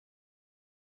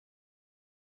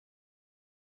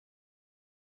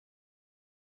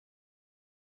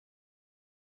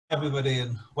Everybody,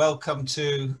 and welcome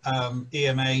to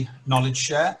EMA Knowledge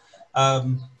Share.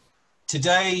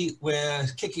 Today we're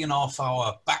kicking off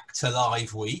our Back to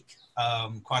Live week,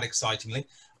 quite excitingly,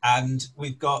 and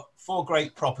we've got 4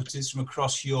 great properties from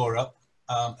across Europe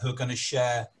who are going to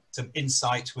share some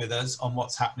insight with us on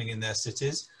what's happening in their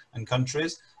cities and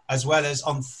countries, as well as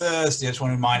on Thursday. I just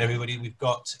want to remind everybody we've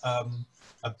got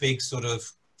a big sort of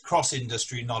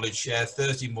cross-industry knowledge share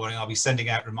Thursday morning. I'll be sending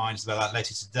out reminders about that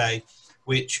later today,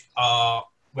 which are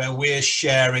where we're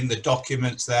sharing the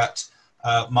documents that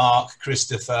Mark,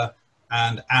 Christopher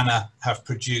and Anna have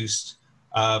produced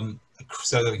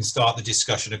so that we can start the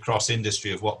discussion across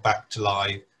industry of what Back to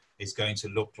Live is going to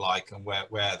look like and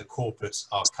where the corporates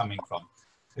are coming from.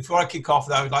 Before I kick off,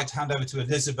 though, I would like to hand over to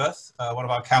Elizabeth, one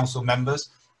of our council members,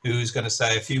 who's going to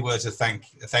say a few words of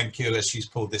thank you as she's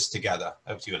pulled this together.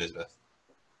 Over to you, Elizabeth.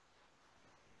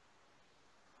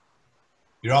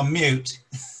 You're on mute.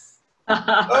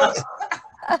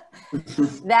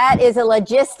 That is a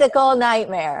logistical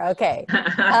nightmare. Okay.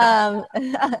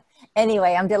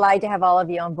 Anyway, I'm delighted to have all of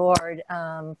you on board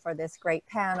for this great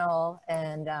panel.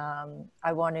 And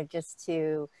I wanted just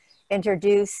to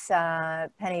introduce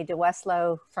Penny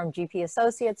DeWestlow from GP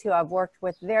Associates, who I've worked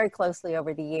with very closely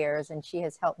over the years. And she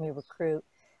has helped me recruit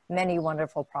many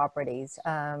wonderful properties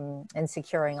and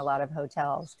securing a lot of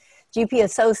hotels. GP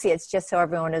Associates, just so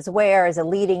everyone is aware, is a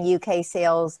leading UK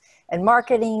sales and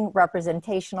marketing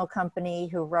representational company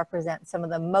who represent some of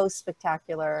the most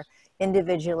spectacular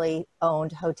individually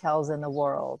owned hotels in the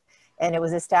world. And it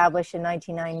was established in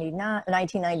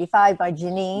 1995 by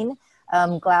Janine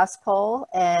Glasspole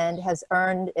and has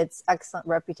earned its excellent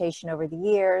reputation over the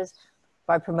years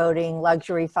by promoting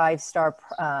luxury 5-star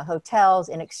hotels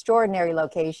in extraordinary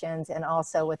locations and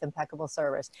also with impeccable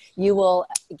service. You will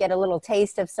get a little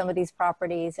taste of some of these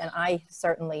properties, and I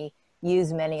certainly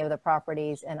use many of the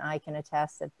properties, and I can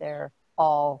attest that they're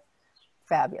all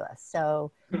fabulous.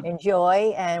 So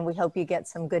enjoy, and we hope you get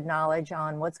some good knowledge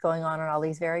on what's going on in all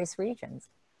these various regions.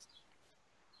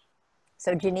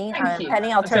 So Janine,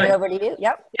 Penny, I'll turn it over to you.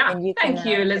 Yep. Yeah, and you thank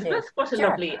you, Elizabeth. What a Sure.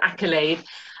 lovely accolade.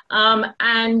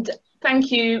 And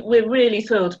thank you. We're really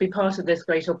thrilled to be part of this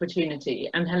great opportunity.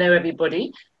 And hello,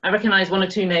 everybody. I recognise 1 or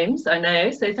 2 names, I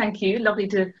know. So thank you. Lovely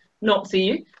to not see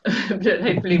you, but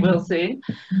hopefully we'll soon.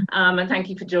 And thank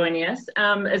you for joining us.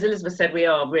 As Elizabeth said, we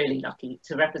are really lucky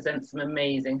to represent some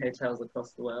amazing hotels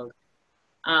across the world.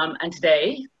 And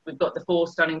today we've got the 4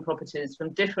 stunning properties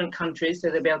from different countries, so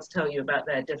they'll be able to tell you about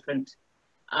their different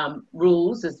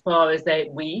rules as far as they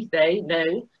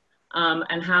know.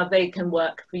 And how they can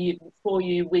work for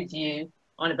you, with you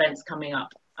on events coming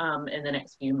up in the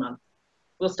next few months.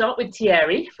 We'll start with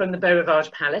Thierry from the Beau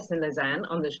Rivage Palace in Lausanne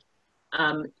on the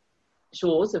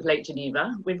shores of Lake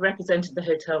Geneva. We've represented the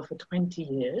hotel for 20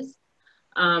 years.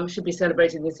 Should be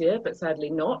celebrating this year, but sadly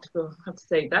not. We'll have to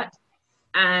save that.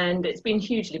 And it's been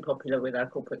hugely popular with our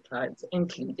corporate clients,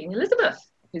 including Elizabeth,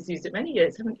 who's used it many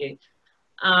years, haven't you?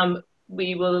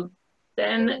 We will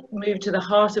then move to the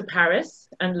heart of Paris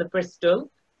and Le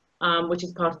Bristol, which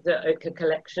is part of the Oka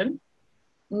collection.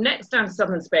 Next down to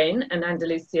southern Spain and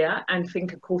Andalusia and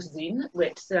Finca Cortesine,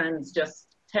 which stands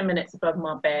just 10 minutes above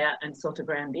Marbella and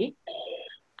Sotogrande,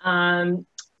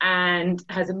 and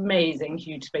has amazing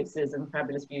huge spaces and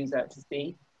fabulous views out to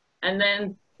sea. And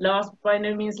then last by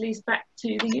no means least, back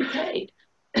to the UK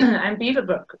and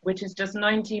Beaverbrook, which is just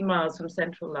 19 miles from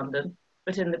central London,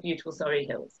 but in the beautiful Surrey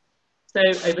Hills. So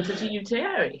over to you,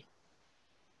 Thierry.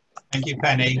 Thank you,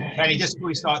 Penny. Penny, just before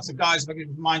we start, so guys, if I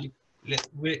can remind you,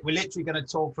 we're literally going to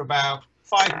talk for about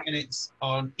 5 minutes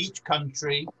on each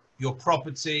country, your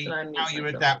property, how you're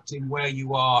adapting, where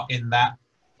you are in that.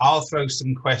 I'll throw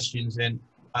some questions in.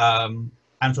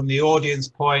 And from the audience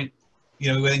point,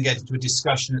 you know, we'll then get into a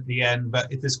discussion at the end.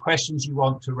 But if there's questions you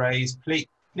want to raise,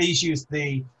 please use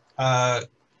the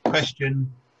question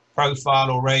profile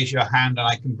or raise your hand and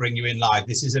I can bring you in live.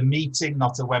 This is a meeting,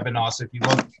 not a webinar, so if you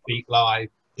want to speak live,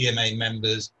 EMA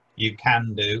members, you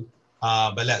can do,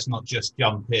 but let's not just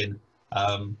jump in.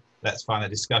 Let's find a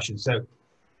discussion. So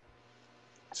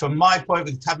from my point,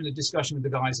 with having a discussion with the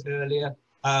guys earlier,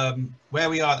 where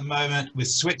we are at the moment with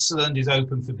Switzerland is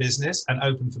open for business and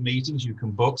open for meetings. You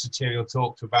can book, so Thierry will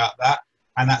talk about that,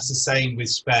 and that's the same with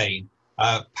Spain.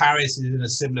 Paris is in a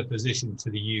similar position to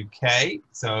the UK,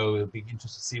 so it'll be interesting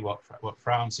to see what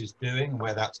France is doing and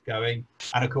where that's going.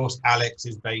 And of course, Alex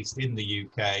is based in the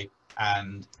UK,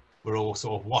 and we're all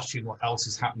sort of watching what else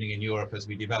is happening in Europe as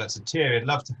we develop. So Thierry, I'd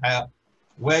love to hear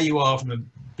where you are from a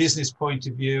business point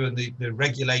of view and the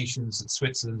regulations that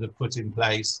Switzerland have put in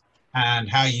place,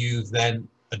 and how you've then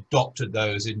adopted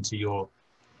those into your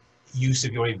use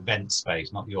of your event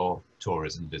space, not your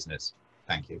tourism business.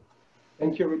 Thank you.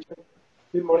 Thank you, Richard.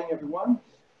 Good morning, everyone.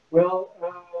 Well,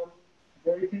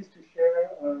 very pleased to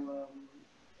share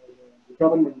the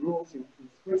government rules in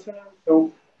Switzerland.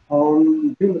 So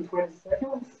on June the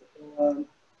 22nd,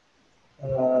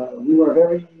 we were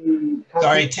very happy.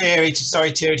 Sorry,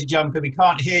 Thierry, to jump in. We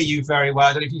can't hear you very well.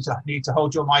 I don't know if you need to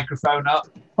hold your microphone up.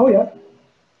 Oh, yeah.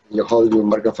 You hold your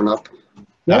microphone up.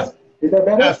 Yes. Is that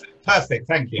better? Perfect.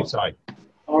 Thank you. Sorry.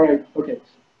 All right. Okay.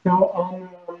 So on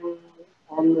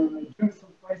June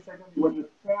 22nd, it was the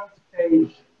third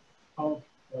stage of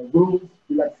rules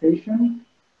relaxation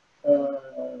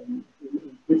in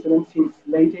Switzerland since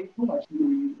late April.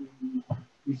 Actually,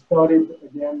 we started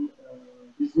again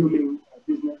resuming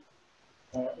business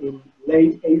in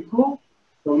late April.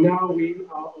 So now we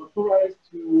are authorized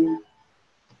to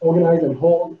organize and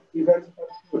hold events up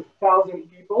to 1,000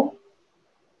 people.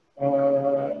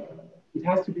 It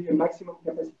has to be a maximum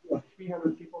capacity of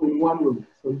 300 people in one room.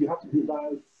 So you have to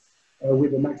divide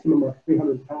with a maximum of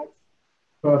 300 packs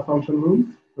per function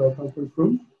room, per conference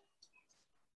room.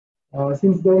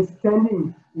 Since then,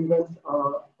 standing events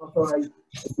are authorized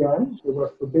again. They were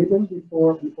forbidden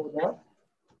before that.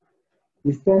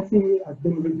 Distancing has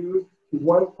been reduced to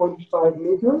 1.5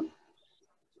 meters,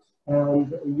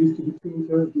 and it used to be 2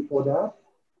 meters before that.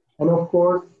 And of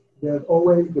course, there's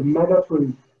always the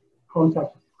mandatory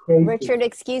contact tracing. Richard,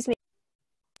 excuse me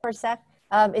for a sec.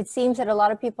 It seems that a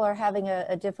lot of people are having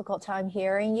a difficult time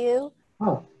hearing you.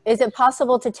 Oh. Is it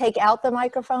possible to take out the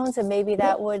microphones and maybe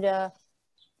that would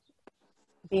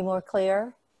be more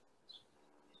clear?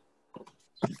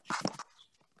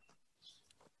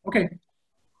 Okay.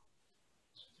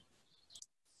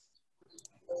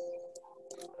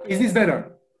 Is this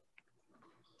better?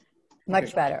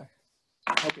 Much better.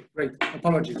 Okay, great.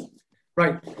 Apologies.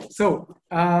 Right. So,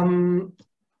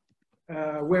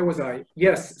 where was I?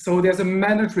 Yes. So there's a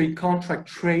mandatory contract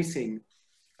tracing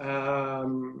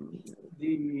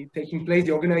taking place.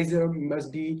 The organizer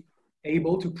must be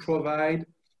able to provide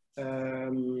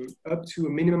up to a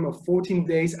minimum of 14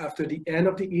 days after the end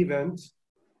of the event,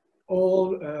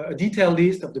 a detailed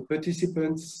list of the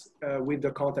participants with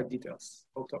the contact details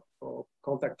for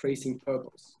contact tracing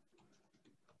purpose.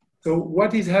 So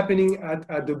what is happening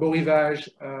at the Beau Rivage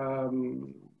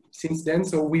since then?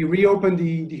 So we reopened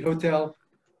the hotel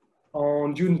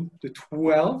on June the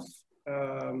 12th.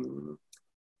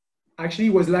 Actually,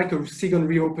 it was like a second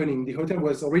reopening. The hotel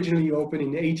was originally opened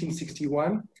in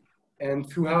 1861, and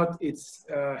throughout its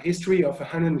history of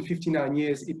 159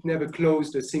 years, it never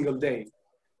closed a single day.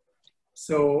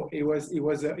 So it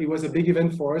was a big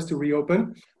event for us to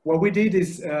reopen. What we did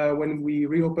is when we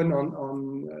reopened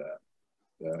on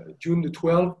June the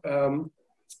 12th,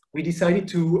 we decided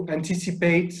to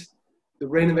anticipate the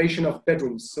renovation of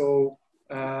bedrooms. So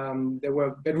there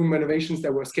were bedroom renovations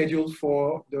that were scheduled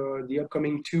for the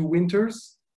upcoming 2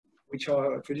 winters, which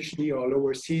are traditionally our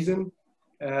lower season.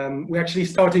 We're actually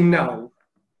starting now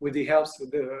with the help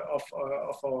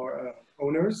of our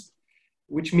owners,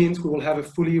 which means we will have a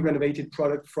fully renovated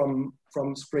product from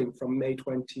spring, from May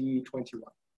 2021.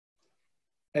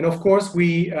 And of course,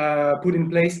 we put in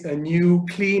place a new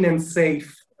clean and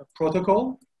safe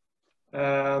protocol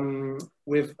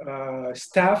with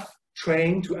staff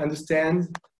trained to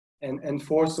understand and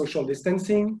enforce social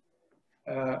distancing.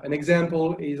 An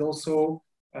example is also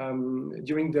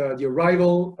during the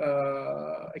arrival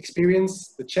experience,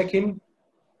 the check-in.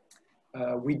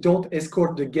 We don't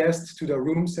escort the guests to their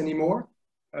rooms anymore,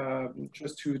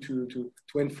 just to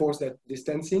enforce that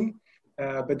distancing.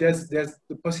 But there's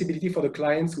the possibility for the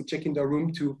clients who check in their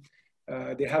room to,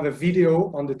 they have a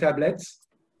video on the tablets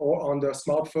or on their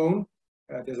smartphone.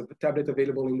 There's a tablet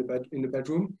available in the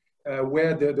bedroom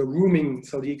where the rooming,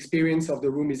 so the experience of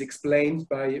the room is explained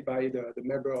by the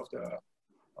member of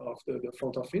the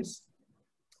front office.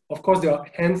 Of course, there are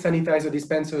hand sanitizer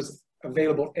dispensers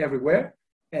available everywhere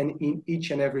and in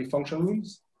each and every function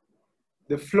rooms.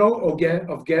 The flow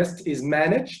of guests is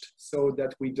managed so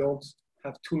that we don't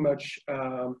have too much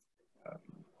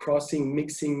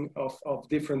mixing of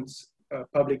different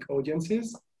public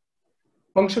audiences.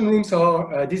 Function rooms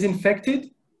are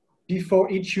disinfected before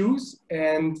each use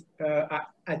and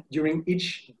during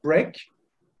each break.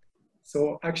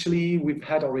 So actually, we've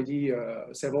had already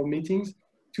several meetings.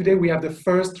 Today, we have the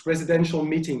first residential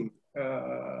meeting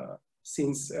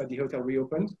since the hotel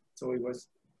reopened. So it was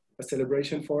a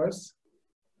celebration for us.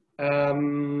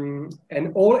 And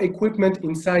all equipment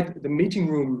inside the meeting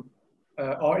room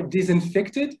are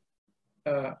disinfected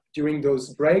during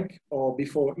those break or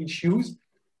before each use,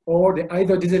 or they're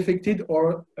either disinfected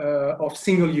or of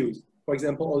single use. For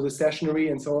example, all the stationery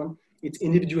and so on, it's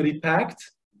individually packed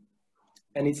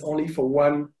and it's only for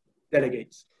one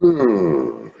delegates.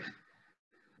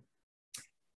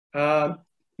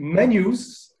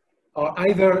 Menus are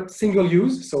either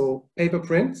single-use, so paper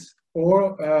print,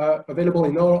 or available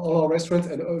in all our restaurants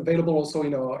and available also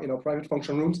in our private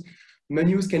function rooms.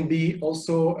 Menus can be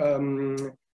also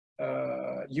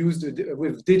used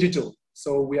with digital.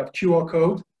 So we have QR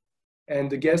code, and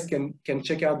the guest can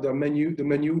check out the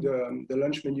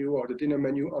lunch menu or the dinner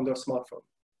menu on their smartphone.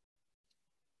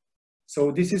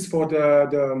 So this is for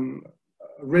the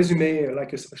resume,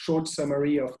 like a short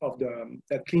summary of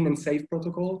that clean and safe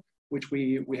protocol, which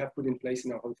we have put in place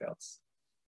in our hotels.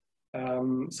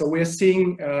 So we're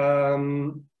seeing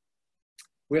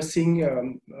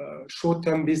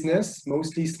short-term business,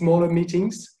 mostly smaller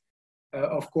meetings,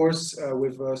 of course,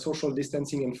 with social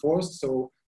distancing enforced.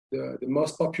 So the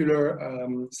most popular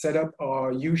setup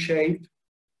are U-shape,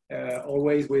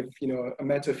 always with a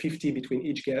meter 50 between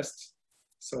each guest.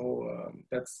 So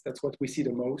that's what we see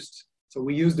the most. So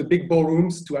we use the big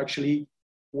ballrooms to actually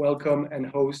welcome and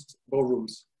host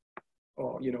ballrooms,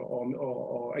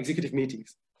 or executive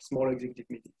meetings, small executive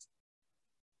meetings.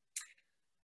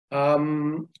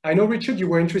 I know, Richard, you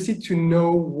were interested to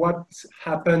know what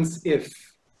happens if.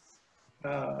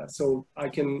 So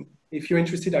if you're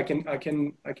interested, I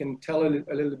can tell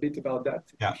a little bit about that.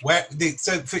 Yeah.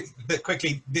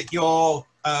 Quickly, your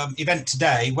event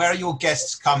today, where are your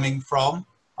guests coming from?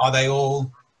 Are they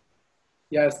all?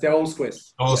 Yes, they're all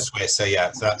Swiss. All Swiss. So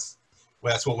yeah, so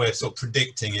that's what we're sort of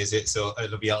predicting. Is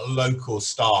it'll be a local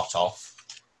start off.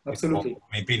 Absolutely.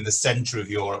 I mean, being the centre of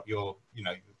your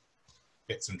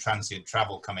get some transient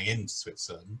travel coming into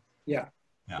Switzerland. Yeah.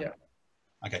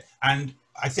 Okay, and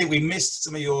I think we missed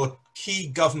some of your key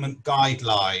government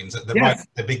guidelines at the yes. right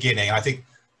at the beginning. I think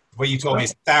what you told me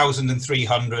is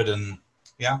 1,300 and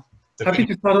yeah. Happy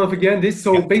to start off again.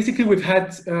 Basically we've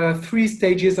had 3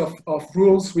 stages of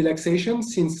rules relaxation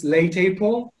since late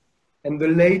April, and the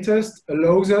latest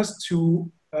allows us to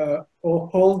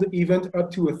hold the event up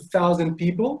to 1,000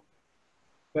 people,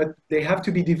 but they have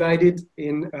to be divided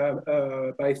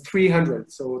by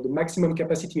 300. So the maximum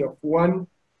capacity of one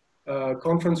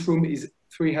conference room is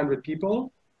 300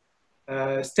 people.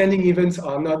 Standing events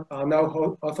are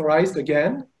now authorized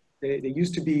again. They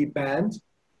used to be banned,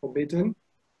 forbidden.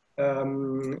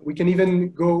 We can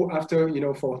even go after,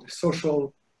 for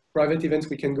social private events,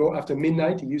 we can go after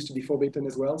midnight. It used to be forbidden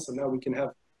as well. So now we can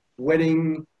have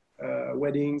weddings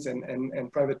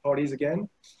and private parties again.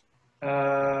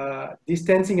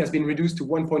 Distancing has been reduced to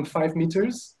 1.5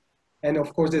 meters. And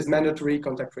of course, there's mandatory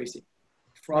contact tracing,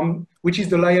 which is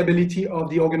the liability of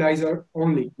the organizer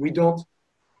only. We don't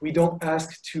have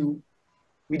to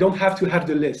have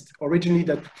the list. Originally,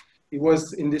 that it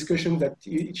was in discussion that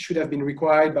it should have been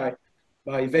required by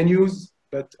venues,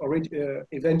 but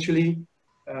eventually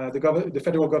the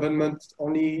federal government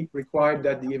only required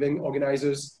that the event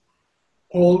organizers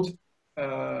hold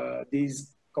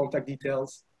these contact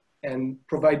details and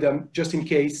provide them just in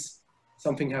case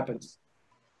something happens.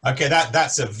 Okay,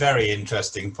 that's a very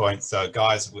interesting point. So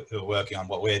guys who are working on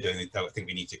what we're doing, I think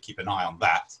we need to keep an eye on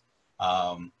that.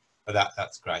 But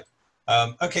that's great.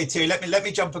 Okay, Thierry, let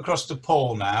me jump across to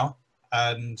Paul now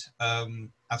and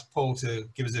ask Paul to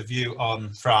give us a view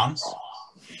on France.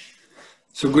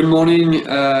 So good morning,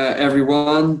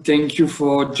 everyone. Thank you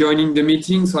for joining the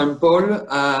meeting. So I'm Paul.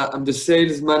 I'm the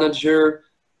sales manager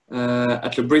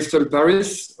at Le Bristol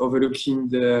Paris, overlooking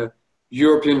the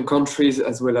European countries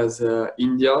as well as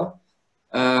India.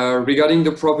 Regarding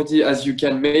the property, as you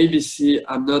can maybe see,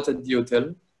 I'm not at the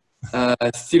hotel.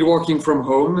 Still working from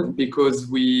home because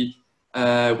we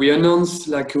announced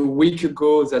like a week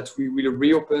ago that we will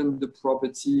reopen the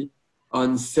property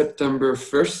on September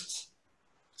 1st.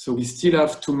 So we still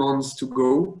have 2 months to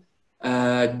go.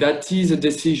 That is a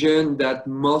decision that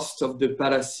most of the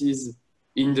palaces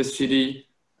in the city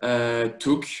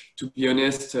took, to be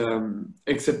honest,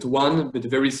 except one, but a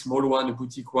very small one, a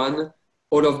boutique one.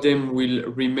 All of them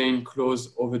will remain closed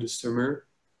over the summer.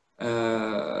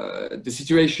 The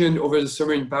situation over the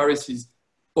summer in Paris is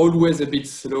always a bit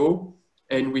slow,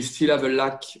 and we still have a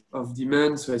lack of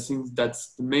demand. So I think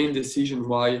that's the main decision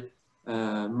why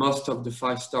most of the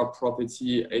 5-star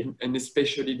property, and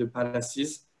especially the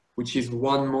palaces, which is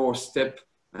one more step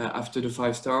after the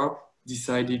 5-star,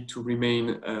 decided to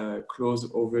remain closed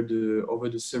over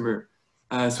the summer.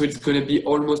 So it's going to be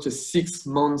almost a 6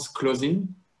 months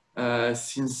closing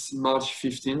since March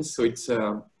 15th. So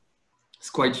it's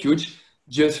quite huge.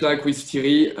 Just like with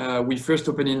Thierry, we first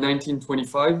opened in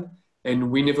 1925,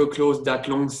 and we never closed that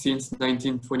long since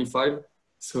 1925.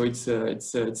 So it's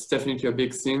definitely a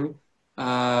big thing.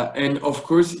 And of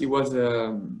course, it was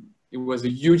it was a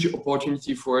huge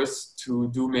opportunity for us to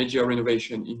do major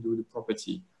renovation into the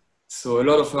property. So a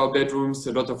lot of our bedrooms,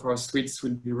 a lot of our suites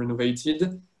will be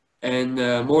renovated. And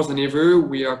more than ever,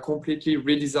 we are completely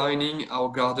redesigning our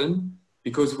garden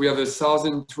because we have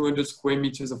 1,200 square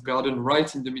meters of garden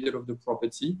right in the middle of the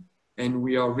property. And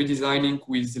we are redesigning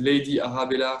with Lady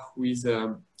Arabella, who is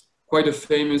quite a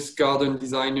famous garden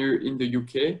designer in the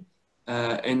UK.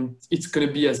 And it's going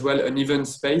to be as well an event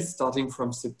space starting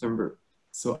from September.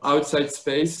 So outside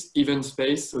space, event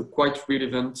space, so quite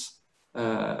relevant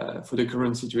for the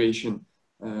current situation,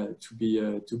 to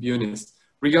be honest.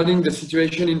 Regarding the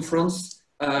situation in France,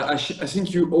 I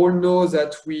think you all know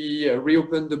that we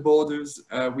reopened the borders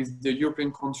with the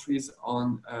European countries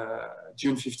on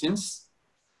June 15th.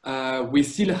 We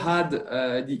still had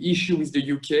the issue with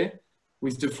the UK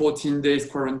with the 14 days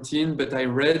quarantine, but I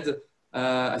read,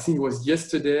 I think it was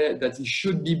yesterday, that it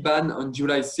should be banned on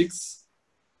July 6th,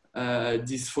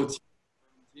 this 14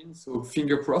 quarantine, so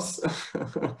finger crossed.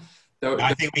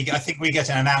 I think we get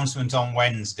an announcement on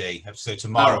Wednesday, so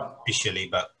tomorrow officially,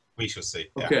 but we shall see.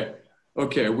 Okay, yeah.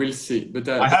 Okay, we'll see. But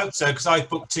I hope so, because I've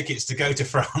booked tickets to go to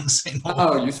France.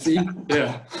 You see,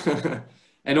 yeah.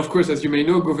 And of course, as you may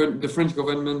know, the French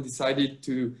government decided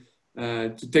to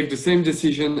take the same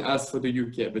decision as for the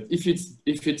UK. But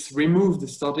if it's removed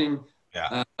starting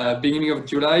beginning of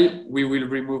July, we will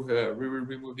remove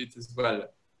it as well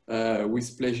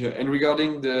with pleasure. And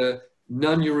regarding the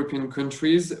non-European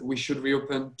countries, we should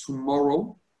reopen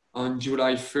tomorrow on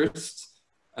July 1st.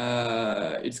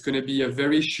 It's going to be a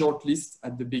very short list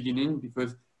at the beginning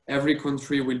because every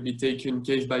country will be taken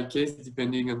case by case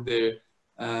depending on their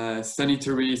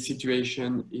sanitary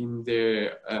situation in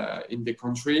the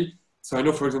country. So I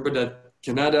know, for example, that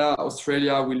Canada,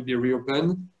 Australia will be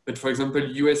reopened, but for example,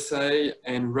 USA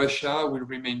and Russia will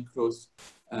remain closed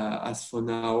as for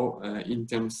now in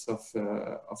terms of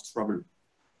travel.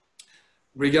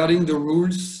 Regarding the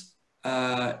rules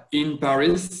in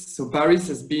Paris, so Paris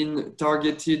has been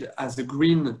targeted as a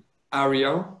green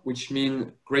area, which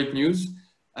means great news.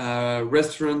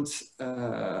 Restaurants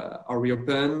are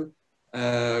reopened.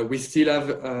 We still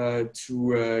have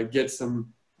to get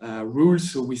some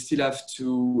rules, so we still have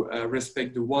to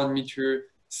respect the 1 meter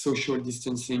social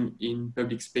distancing in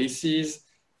public spaces.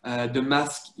 The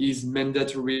mask is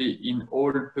mandatory in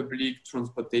all public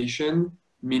transportation,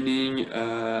 meaning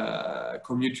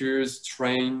commuters,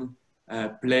 train,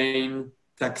 plane,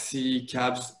 taxi,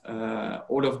 cabs,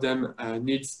 all of them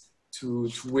needs to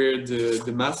wear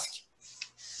the mask.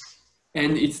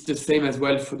 And it's the same as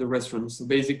well for the restaurant. So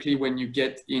basically when you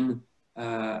get in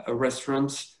a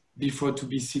restaurant, before to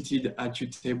be seated at your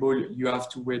table, you have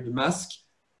to wear the mask.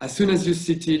 As soon as you're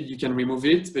seated, you can remove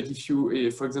it. But if you,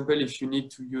 for example, if you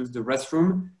need to use the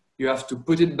restroom, you have to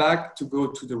put it back to go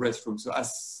to the restroom. So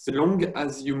as long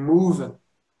as you move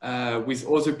with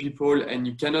other people and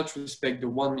you cannot respect the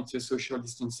 1 meter social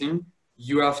distancing,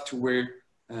 you have to wear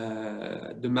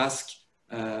the mask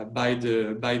by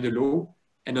the law.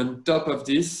 And on top of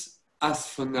this, as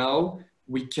for now,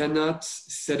 we cannot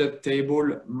set up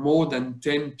table more than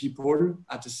 10 people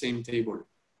at the same table.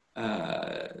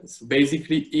 So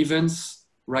basically events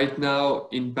right now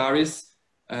in Paris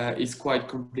is quite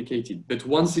complicated. But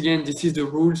once again, this is the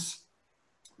rules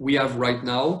we have right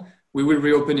now. We will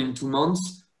reopen in 2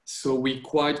 months. So we're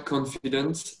quite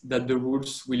confident that the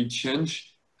rules will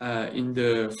change in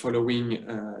the following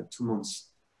 2 months.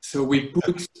 So we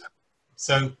put...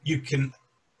 So you can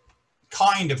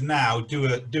kind of now do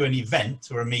an event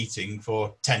or a meeting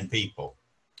for 10 people.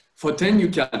 For 10 you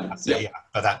can. Yeah.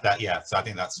 But so I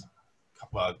think that's,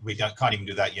 well, we can't even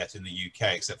do that yet in the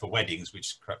UK except for weddings, which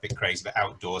is a bit crazy, but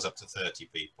outdoors up to 30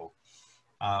 people.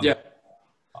 All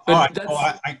right,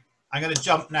 well, I'm going to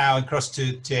jump now across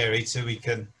to Thierry so we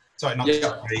can, sorry, not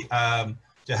Thierry,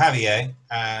 to Javier,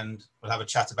 and we'll have a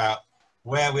chat about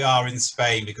where we are in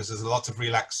Spain, because there's a lot of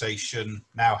relaxation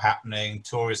now happening.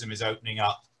 Tourism is opening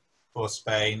up for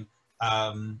Spain.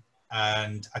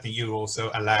 And I think you're also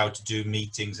allowed to do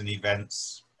meetings and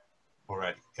events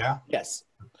already, yeah? Yes.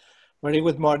 Very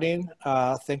good morning.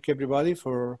 Thank you everybody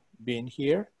for being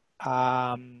here.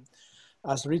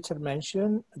 As Richard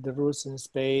mentioned, the rules in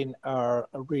Spain are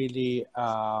really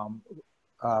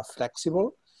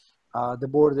flexible. The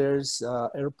borders,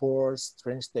 airports,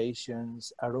 train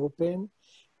stations are open,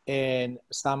 and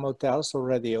some hotels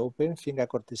already open. Finca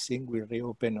Cortesín will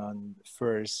reopen on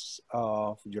 1st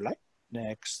of July,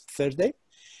 next Thursday.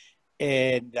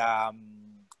 And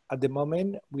at the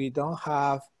moment, we don't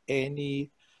have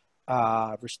any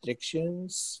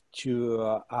restrictions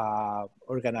to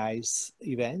organize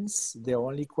events. The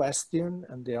only question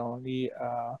and the only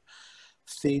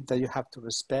thing that you have to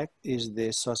respect is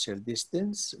the social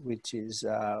distance, which is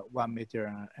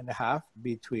 1.5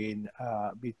 meters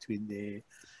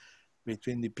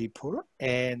between the people.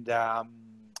 And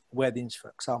weddings, for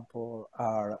example,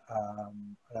 are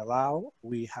allowed.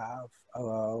 We have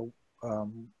a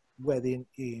wedding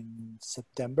in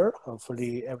September.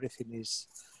 Hopefully, everything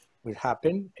will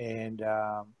happen, and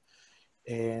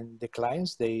the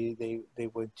clients they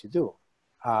want to do.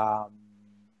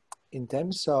 In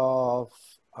terms of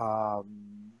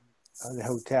the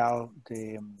hotel,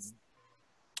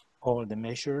 all the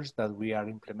measures that we are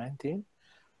implementing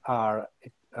are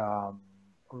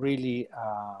really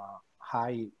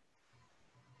high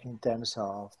in terms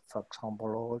of, for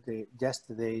example,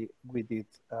 yesterday we did,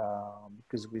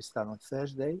 because we start on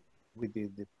Thursday, we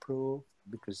did the proof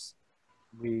because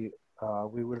we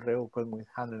will reopen with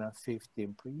 150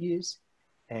 employees,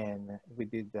 and we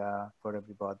did for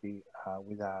everybody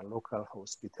with a local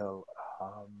hospital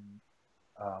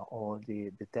all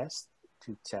the tests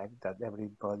to check that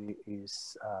everybody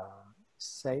is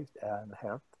safe and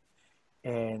healthy.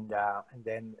 And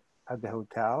then at the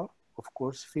hotel, of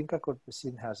course, Finca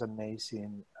Cortesin has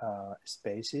amazing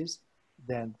spaces.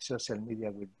 Then social media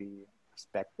will be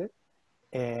respected.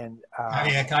 And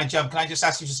yeah, can I just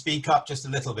ask you to speak up just a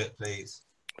little bit, please?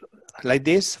 Like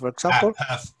this, for example?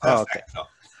 Perfect. Oh, okay.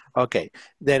 Okay.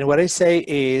 Then what I say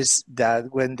is that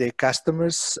when the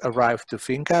customers arrive to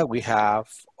Finca, we have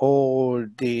all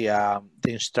the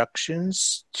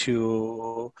instructions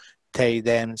to take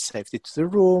them safely to the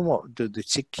room, or do the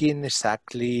check-in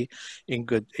exactly in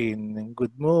good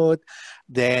mood.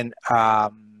 Then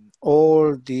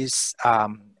all these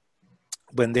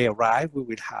when they arrive, we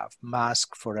will have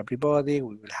masks for everybody.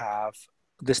 We will have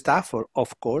the staff,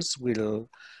 of course, we're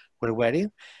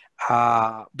wearing.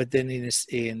 But then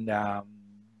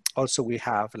also we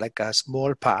have like a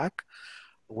small pack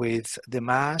with the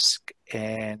mask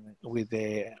and with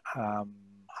the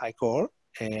alcohol,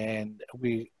 and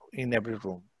we in every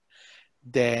room.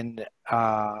 Then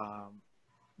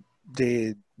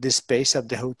the space at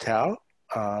the hotel,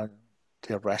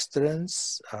 the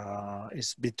restaurants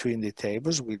is between the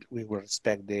tables. We will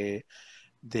respect the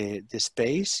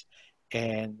space,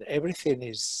 and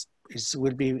everything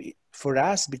will be for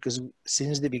us, because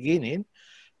since the beginning,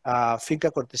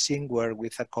 Finca Cortesin worked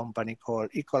with a company called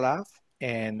Ecolab,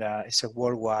 and it's a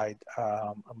worldwide,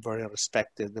 very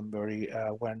respected and very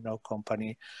well-known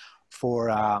company for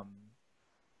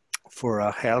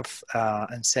health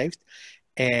and safety.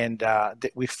 And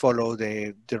we follow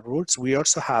the rules. We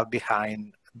also have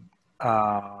behind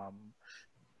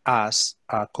us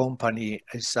a company,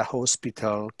 it's a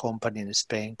hospital company in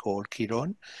Spain called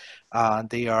Quirón.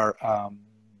 They are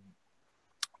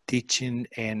teaching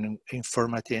and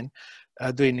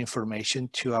doing information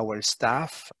to our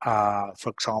staff. For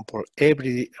example,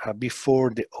 before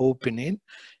the opening,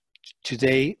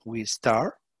 today we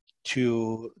start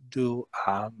to do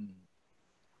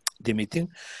the meeting.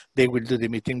 They will do the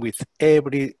meeting with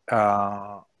every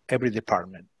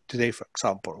department. Today, for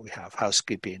example, we have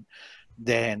housekeeping.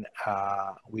 Then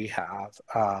we have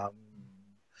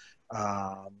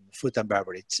food and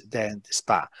beverage, then the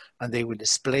spa, and they will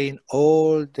explain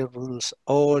all the rules,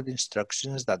 all the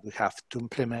instructions that we have to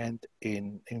implement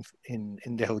in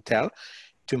the hotel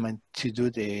to do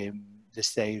the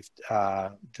safe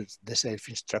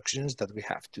instructions that we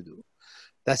have to do.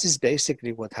 That is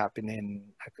basically what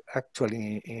happened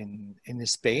actually in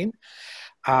Spain.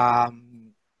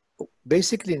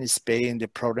 Basically in Spain, the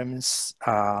problems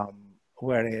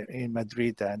were in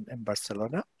Madrid and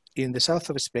Barcelona. In the south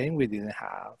of Spain, we didn't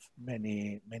have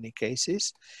many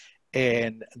cases,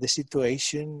 and the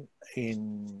situation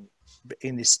in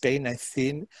Spain, I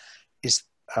think, is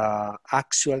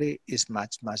actually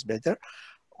much better.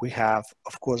 We have,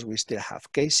 of course, we still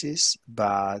have cases,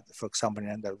 but for example, in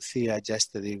Andalusia,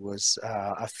 yesterday was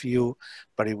a few,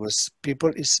 but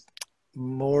it's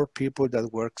more people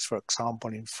that works, for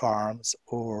example, in farms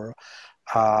or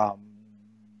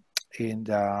in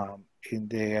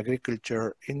the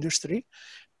agriculture industry,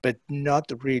 but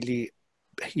not really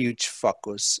huge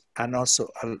focus. And also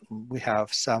we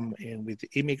have some with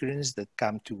immigrants that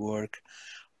come to work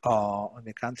on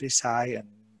the countryside and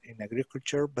in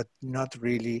agriculture, but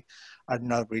are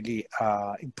not really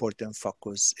important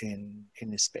focus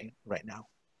in Spain right now.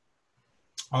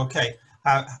 Okay,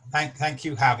 thank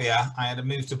you, Javier. I had to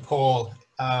move to Paul.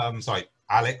 Sorry,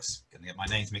 Alex. Gonna get my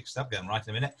names mixed up. Get them right in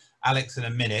a minute. Alex, in a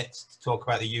minute to talk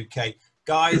about the UK.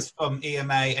 Guys from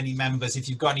EMA, any members, if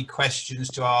you've got any questions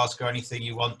to ask or anything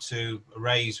you want to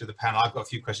raise with the panel, I've got a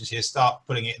few questions here. Start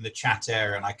putting it in the chat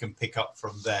area, and I can pick up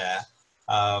from there.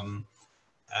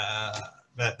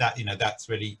 That's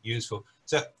really useful.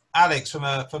 So Alex, from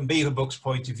Beaverbook's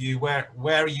point of view, where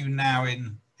are you now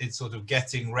in sort of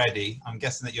getting ready? I'm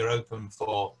guessing that you're open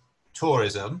for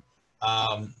tourism,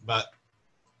 but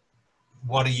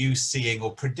what are you seeing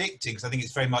or predicting? Because I think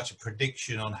it's very much a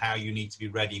prediction on how you need to be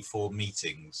ready for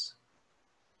meetings.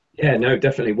 Yeah, no,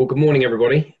 definitely. Well, good morning,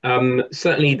 everybody.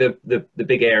 Certainly the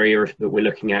big area that we're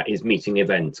looking at is meeting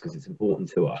events, because it's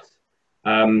important to us.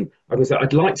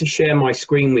 I'd like to share my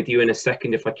screen with you in a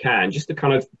second if I can, just to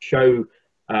kind of show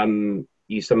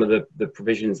you some of the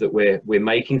provisions that we're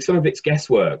making. Some of it's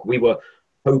guesswork. We were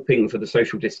hoping for the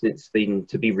social distancing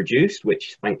to be reduced,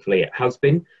 which thankfully it has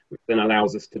been, which then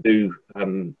allows us to do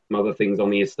some other things on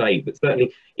the estate. But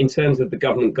certainly in terms of the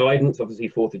government guidance, obviously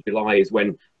 4th of July is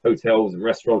when hotels and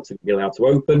restaurants are going to be allowed to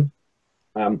open.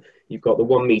 You've got the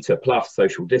 1 metre plus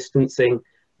social distancing.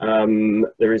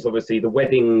 There is obviously the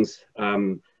weddings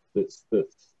that's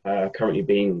currently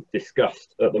being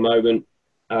discussed at the moment.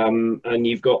 And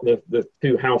you've got the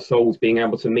 2 households being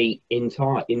able to meet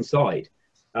inside.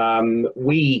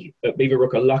 We at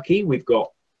Beaverbrook are lucky, we've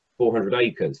got 400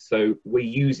 acres, so we're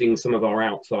using some of our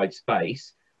outside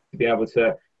space to be able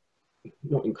to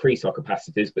not increase our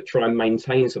capacities, but try and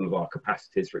maintain some of our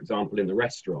capacities, for example, in the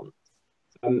restaurant.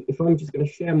 If I'm just going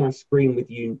to share my screen with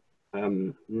you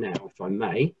now, if I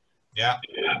may. Yeah,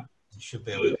 you should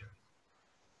be able to.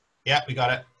 Yeah, we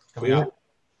got it. Coming up.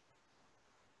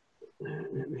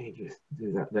 Let me just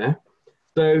do that there.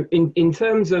 So in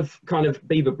terms of kind of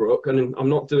Beaverbrook, and I'm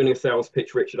not doing a sales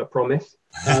pitch, Richard, I promise.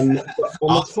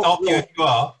 I'll stop you if you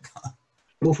are.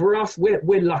 Well, for us,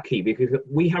 we're lucky because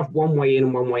we have one way in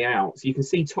and one way out. So you can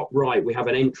see top right, we have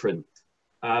an entrance,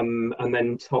 and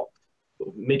then top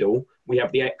middle, we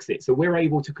have the exit. So we're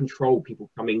able to control people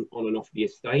coming on and off the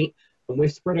estate, and we're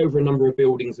spread over a number of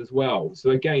buildings as well. So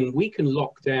again, we can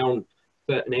lock down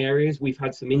certain areas. We've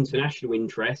had some international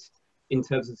interest in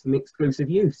terms of some exclusive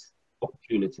use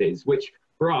opportunities, which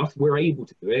for us, we're able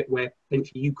to do it, where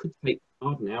potentially you could take the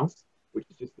garden house, which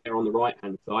is just there on the right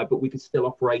hand side, but we could still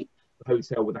operate the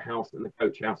hotel with the house and the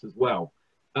coach house as well.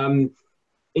 In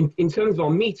terms of our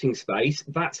meeting space,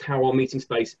 that's how our meeting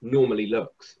space normally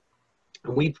looks.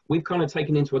 And we've kind of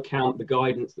taken into account the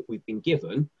guidance that we've been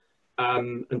given,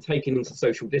 and taken into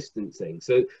social distancing.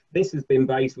 So this has been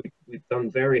based, we've done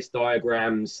various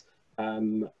diagrams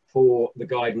for the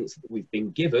guidance that we've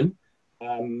been given.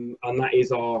 And that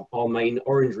is our main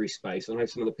orangery space. I know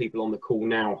some of the people on the call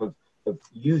now have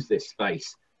used this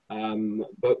space.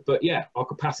 But yeah, our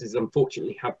capacities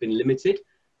unfortunately have been limited.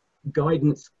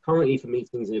 Guidance currently for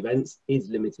meetings and events is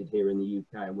limited here in the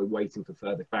UK, and we're waiting for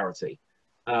further clarity.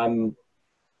 To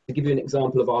give you an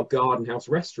example of our garden house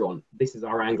restaurant, this is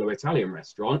our Anglo-Italian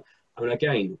restaurant. And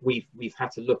again, we've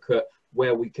had to look at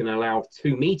where we can allow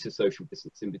 2 metre social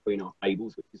distancing between our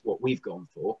tables, which is what we've gone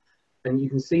for. And you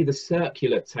can see the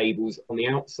circular tables on the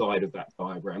outside of that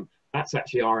diagram. That's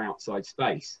actually our outside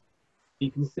space.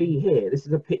 You can see here, this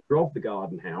is a picture of the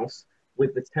garden house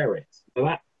with the terrace. So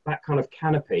that kind of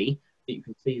canopy that you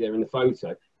can see there in the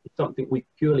photo is something we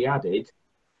purely added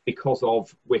because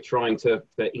of we're trying to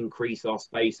increase our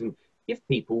space and give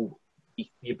people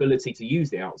the ability to use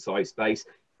the outside space,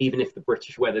 even if the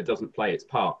British weather doesn't play its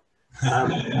part.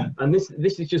 And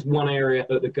this is just one area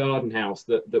at the garden house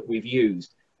that we've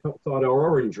used. Outside our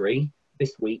orangery,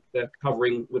 this week they're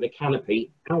covering with a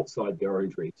canopy outside the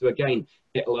orangery. So again,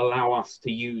 it'll allow us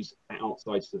to use that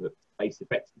outside space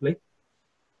effectively.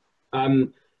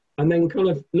 And then kind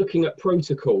of looking at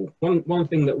protocol, one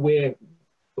thing that we're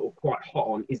sort of quite hot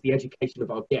on is the education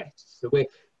of our guests. So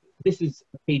this is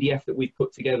a PDF that we've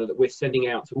put together that we're sending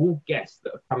out to all guests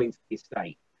that are coming to the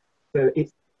estate. So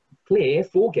it's clear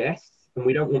for guests, and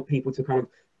we don't want people to kind of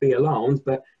be alarmed,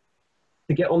 but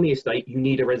to get on the estate, you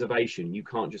need a reservation. You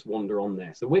can't just wander on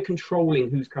there. So we're controlling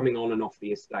who's coming on and off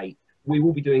the estate. We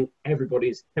will be doing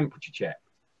everybody's temperature check.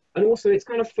 And also it's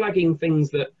kind of flagging things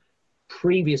that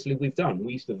previously we've done.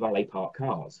 We used to valet park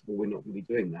cars. Well, we're not going to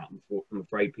be doing that. I'm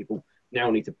afraid people now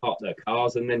need to park their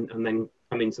cars and then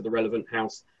come into the relevant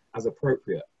house as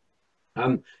appropriate.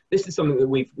 This is something that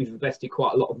we've invested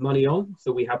quite a lot of money on.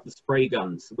 So we have the spray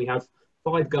guns. We have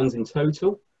 5 guns in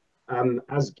total.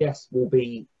 As guests will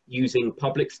be using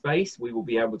public space, we will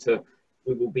be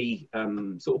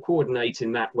sort of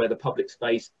coordinating that where the public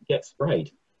space gets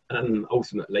sprayed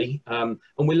ultimately. And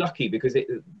we're lucky because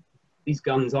these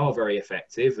guns are very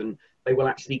effective, and they will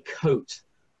actually coat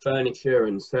furniture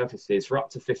and surfaces for up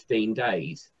to 15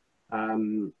 days.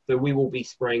 So we will be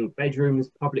spraying bedrooms,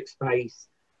 public space,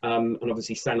 and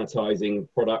obviously sanitizing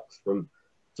products from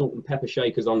salt and pepper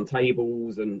shakers on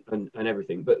tables and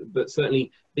everything. But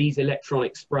certainly these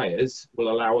electronic sprayers will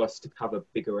allow us to cover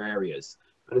bigger areas.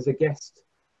 And as a guest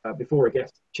before a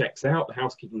guest checks out, the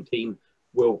housekeeping team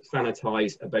will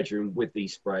sanitize a bedroom with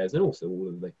these sprayers and also all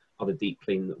of the other deep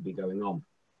cleaning that will be going on.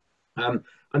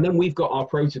 And then we've got our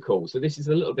protocol. So this is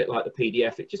a little bit like the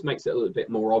PDF. It just makes it a little bit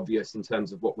more obvious in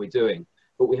terms of what we're doing.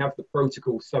 But we have the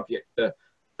protocol subject to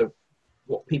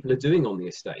what people are doing on the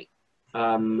estate.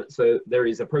 So there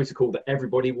is a protocol that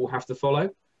everybody will have to follow.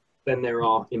 Then there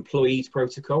are employees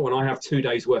protocol, and I have 2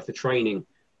 days worth of training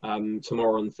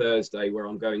tomorrow and Thursday where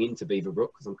I'm going into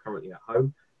Beaverbrook because I'm currently at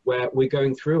home, where we're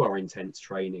going through our intense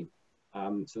training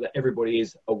so that everybody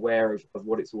is aware of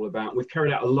what it's all about. We've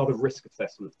carried out a lot of risk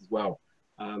assessments as well,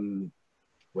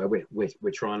 where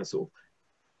we're trying to sort of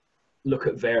look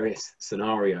at various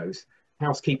scenarios.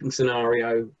 Housekeeping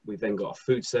scenario, we've then got a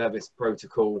food service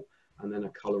protocol and then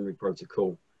a culinary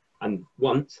protocol. And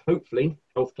once, hopefully,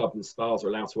 health clubs and spas are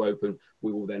allowed to open,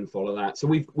 we will then follow that. So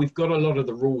we've got a lot of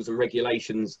the rules and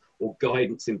regulations or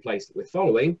guidance in place that we're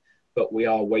following, but we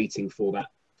are waiting for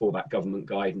that government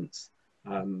guidance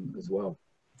as well.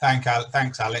 Thanks,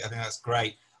 Alec. I think that's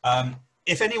great.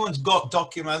 If anyone's got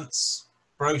documents,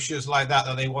 brochures like that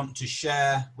that they want to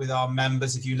share with our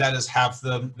members, if you let us have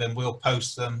them, then we'll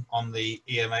post them on the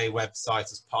EMA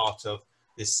website as part of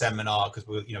this seminar, because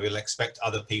we'll expect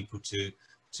other people to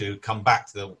come back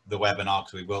to the webinar,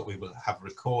 because we will have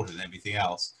recorded and everything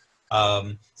else.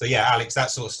 So yeah, Alex, that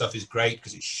sort of stuff is great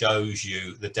because it shows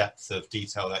you the depth of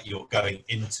detail that you're going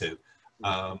into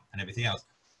and everything else.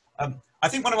 I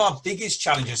think one of our biggest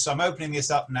challenges, so I'm opening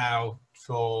this up now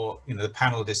for the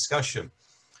panel discussion,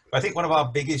 but I think one of our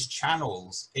biggest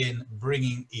channels in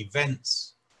bringing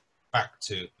events back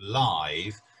to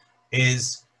live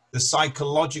is the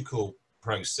psychological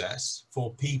process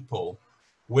for people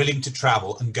willing to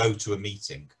travel and go to a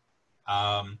meeting.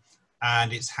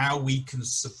 And it's how we can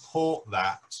support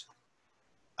that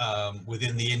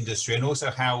within the industry, and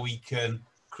also how we can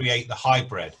create the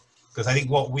hybrid. Because I think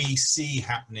what we see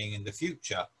happening in the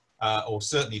future, or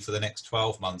certainly for the next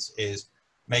 12 months, is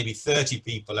maybe 30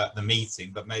 people at the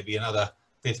meeting, but maybe another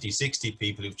 50, 60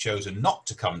 people who've chosen not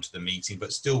to come to the meeting,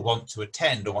 but still want to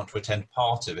attend or want to attend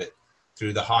part of it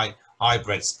through the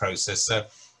hybrids process. So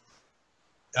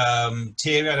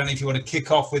Thierry, I don't know if you want to kick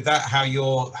off with that, how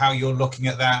you're looking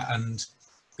at that and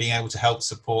being able to help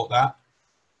support that.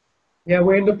 Yeah,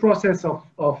 we're in the process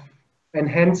of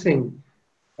enhancing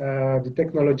the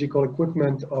technological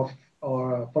equipment of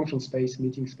our function space,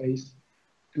 meeting space,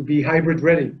 to be hybrid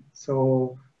ready.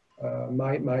 So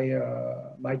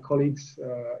my colleagues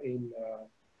in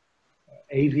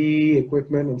AV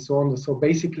equipment and so on. So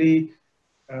basically,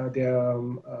 they're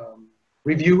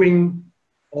reviewing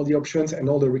all the options and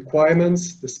all the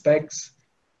requirements, the specs,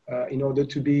 in order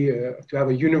to have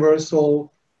a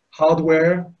universal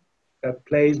hardware that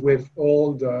plays with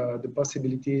all the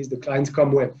possibilities the clients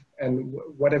come with, and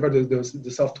whatever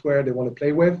the software they want to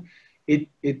play with.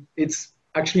 It's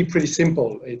actually pretty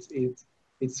simple.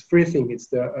 It's three things.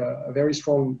 It's a very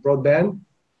strong broadband,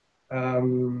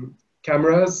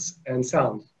 cameras, and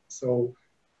sound. So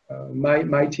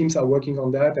my teams are working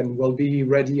on that, and will be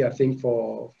ready, I think,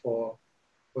 for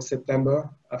September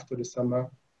after the summer,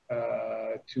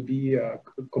 to be a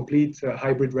complete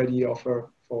hybrid ready offer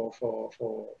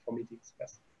for meetings.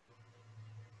 Yes.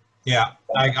 Yeah,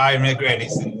 I agree. And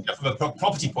it's from a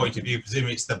property point of view,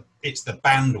 presumably it's the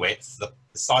bandwidth, the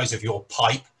size of your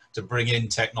pipe to bring in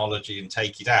technology and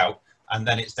take it out, and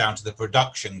then it's down to the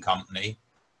production company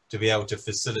to be able to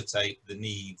facilitate the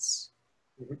needs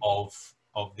of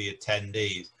the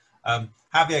attendees.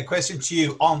 Javier, a question to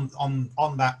you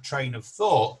on that train of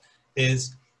thought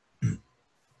is,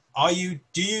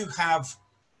 do you have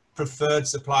preferred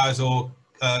suppliers or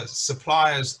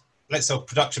suppliers, let's say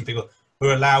production people, who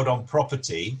are allowed on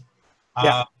property,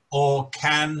 or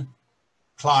can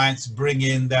clients bring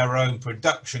in their own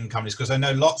production companies? Because I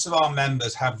know lots of our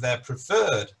members have their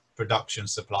preferred production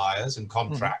suppliers and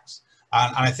contracts,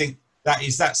 and I think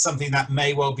that something that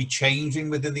may well be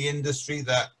changing within the industry,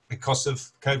 that because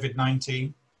of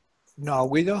COVID-19? No,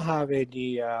 we don't have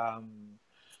any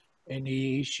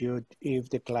issue if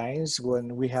the clients,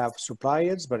 when we have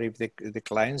suppliers, but if the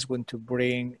clients want to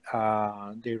bring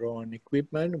their own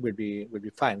equipment, will be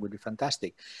fine, will be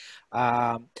fantastic.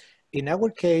 In our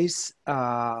case,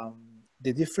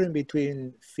 the difference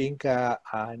between Finca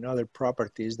and other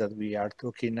properties that we are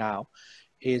talking now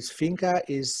is Finca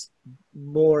is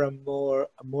more and more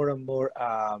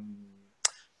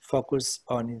focused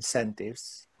on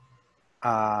incentives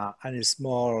and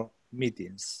small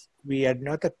meetings. We are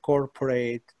not a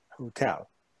corporate hotel.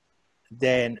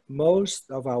 Then most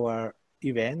of our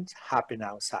events happen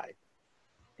outside.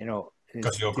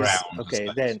 Because your grounds. Okay,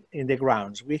 then in the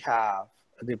grounds we have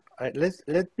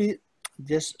let me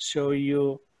just show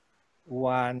you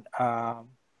one or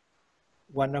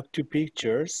two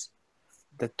pictures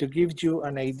that to give you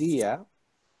an idea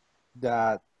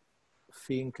that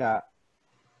Finca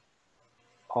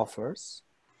offers.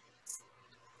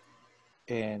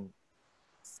 And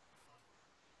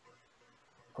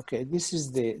okay, this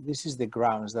is the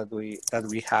grounds that we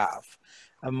have.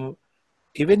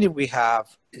 Even if we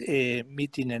have a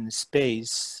meeting and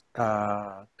space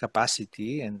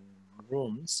capacity and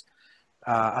rooms,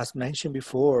 as mentioned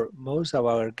before, most of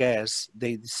our guests,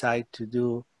 they decide to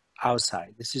do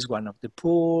outside. This is one of the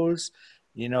pools.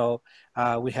 You know,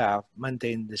 we have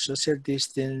maintained the social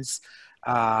distance.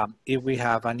 If we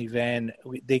have an event,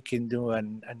 they can do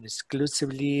an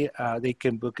exclusively, they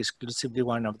can book exclusively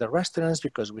one of the restaurants,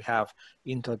 because we have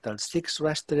in total 6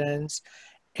 restaurants.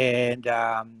 And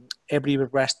every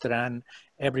restaurant,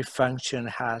 every function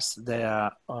has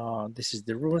the, this is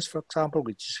the rooms, for example,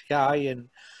 which is high, and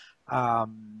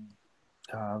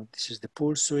this is the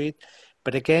pool suite.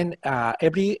 But again,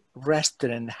 every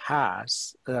restaurant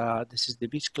has, this is the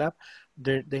beach club,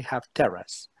 they have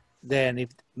terrace. Then if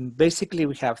basically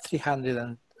we have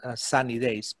 300 sunny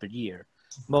days per year.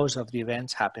 Most of the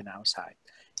events happen outside.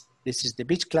 This is the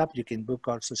beach club. You can book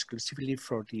also exclusively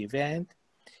for the event.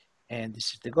 And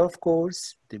this is the golf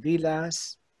course, the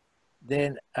villas.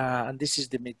 Then, and this is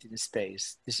the meeting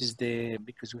space. This is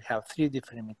because we have 3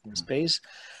 different meeting spaces.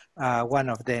 One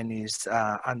of them is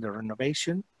under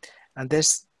renovation. And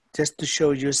this just to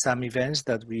show you some events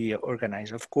that we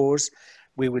organize. Of course,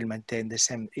 we will maintain the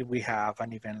same. If we have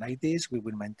an event like this, we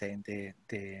will maintain the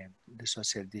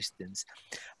social distance.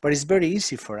 But it's very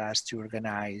easy for us to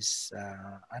organize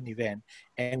an event,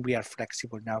 and we are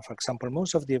flexible now. For example,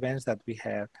 most of the events that we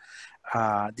have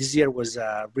this year was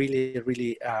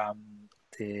really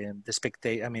the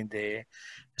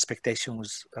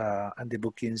expectations and the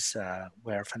bookings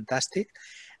were fantastic.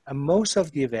 And most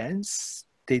of the events,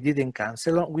 they didn't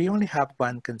cancel. We only have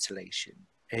one cancellation.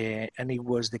 And it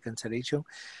was the cancellation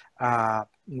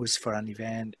was for an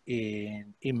event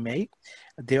in May.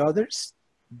 The others,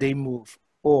 they move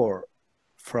or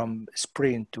from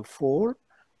spring to fall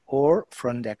or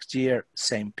from next year,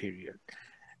 same period.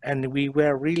 And we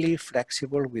were really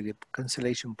flexible with the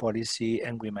cancellation policy,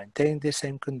 and we maintained the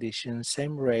same conditions,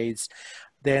 same rates.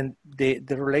 Then the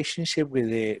relationship with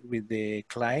the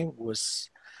client was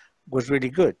really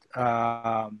good.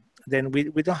 Then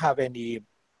we don't have any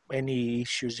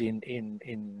issues in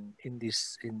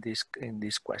these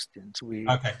questions.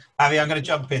 Okay, Javi, I'm going to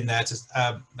jump in there.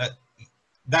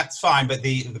 That's fine, but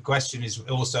the question is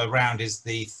also around is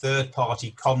the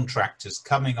third-party contractors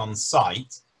coming on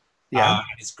site. Yeah,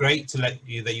 it's great to let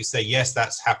you that you say yes,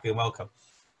 that's happy and welcome.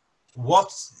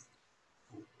 What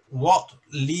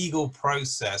legal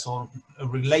process or a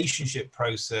relationship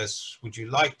process would you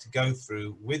like to go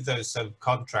through with those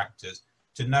subcontractors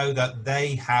to know that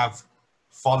they have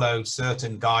followed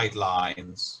certain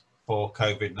guidelines for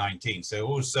COVID-19? So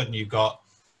all of a sudden you've got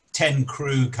 10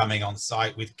 crew coming on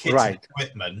site with kit and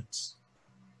equipment.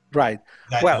 Right.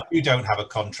 That well, you don't have a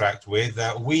contract with.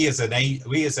 We as an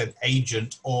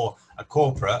agent or a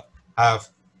corporate have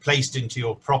placed into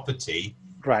your property.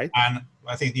 Right. And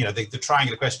I think the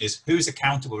triangular question is who's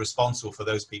accountable, responsible for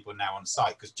those people now on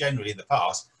site? Because generally in the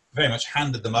past, very much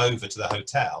handed them over to the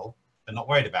hotel and not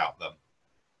worried about them.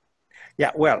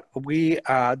 Yeah. Well, we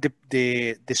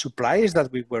the suppliers that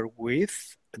we were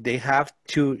with, they have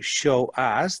to show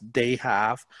us they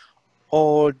have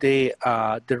all the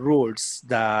rules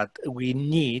that we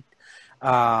need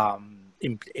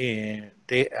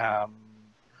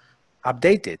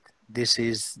updated. This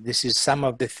is some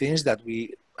of the things that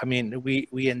we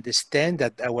understand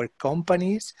that our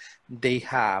companies, they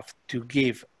have to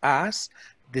give us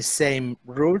the same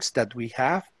rules that we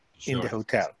have in the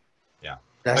hotel. Yeah.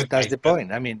 That's the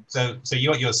point. So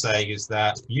what you're saying is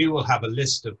that you will have a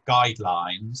list of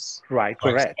guidelines, right?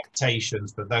 Correct.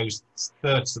 Expectations for those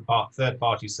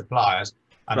third-party suppliers,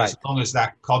 and right. As long as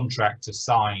that contractor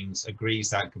signs, agrees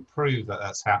that can prove that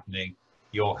that's happening,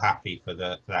 you're happy for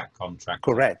that contract.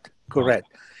 Correct.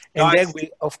 And then we,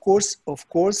 of course,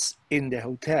 in the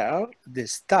hotel, the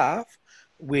staff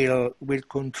will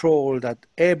control that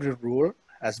every rule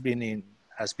has been in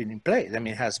place.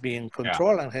 Has been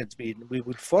controlled and we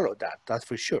will follow that. That's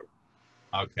for sure.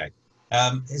 Okay.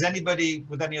 Is anybody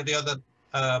with any of the other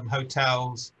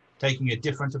hotels taking a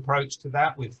different approach to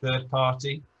that with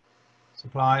third-party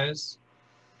suppliers?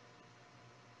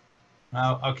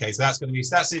 No. Okay. So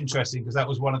that's interesting, because that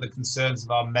was one of the concerns of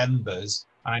our members.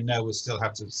 And I know we'll still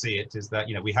have to see it, is that,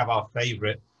 we have our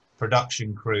favorite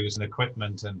production crews and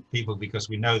equipment and people because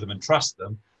we know them and trust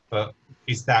them. But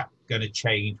is that going to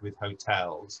change with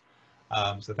hotels?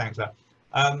 So thanks for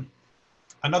that.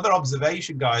 Another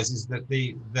observation, guys, is that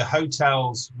the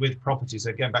hotels with properties,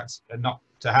 again, back to, not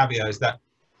to Javier, is that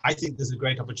I think there's a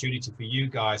great opportunity for you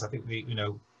guys. I think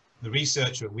the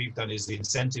research that we've done is the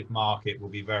incentive market will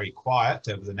be very quiet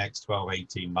over the next 12,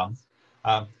 18 months.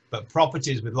 But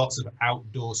properties with lots of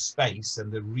outdoor space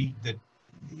and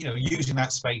using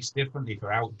that space differently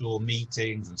for outdoor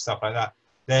meetings and stuff like that,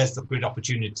 there's the good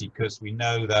opportunity, because we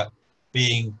know that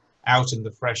being out in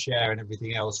the fresh air and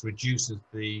everything else reduces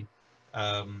the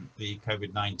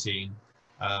COVID-19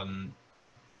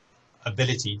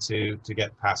 ability to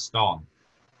get passed on.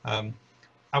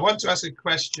 I want to ask a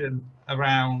question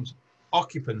around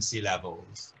occupancy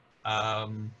levels.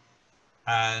 And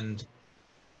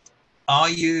are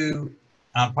you,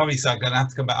 I'm probably going to have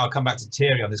to come back, I'll come back to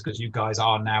Thierry on this because you guys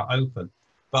are now open,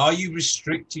 but are you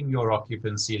restricting your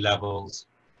occupancy levels?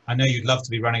 I know you'd love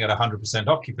to be running at 100%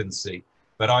 occupancy,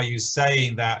 but are you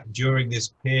saying that during this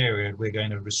period we're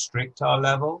going to restrict our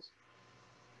levels?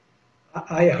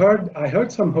 I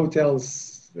heard some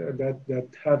hotels that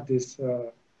have this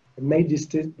made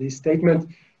this statement.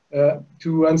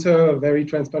 To answer very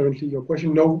transparently your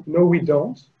question, no, we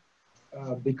don't,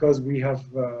 because we have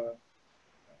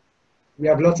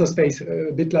lots of space.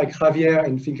 A bit like Javier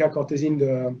in Finca Cortesin,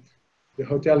 the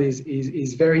hotel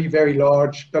is very, very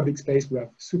large public space. We have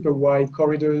super wide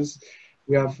corridors.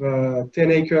 We have 10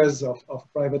 acres of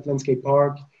private landscape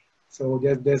park. So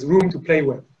there's room to play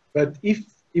with. But if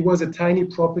it was a tiny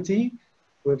property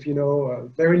with,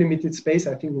 very limited space,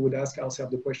 I think we would ask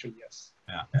ourselves the question, yes.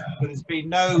 Yeah. But there's been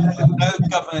no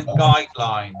government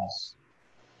guidelines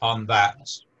on that,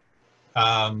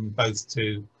 both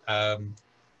to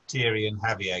Thierry and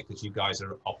Javier, because you guys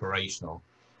are operational.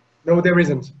 No, there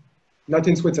isn't. Not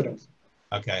in Switzerland.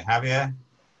 Okay, Javier?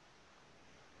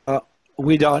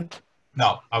 We don't.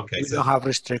 No, okay. We don't have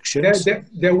restrictions.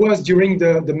 There was during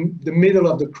the middle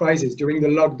of the crisis, during the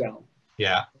lockdown.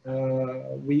 Yeah.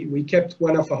 We kept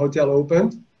one of our hotel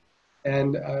open,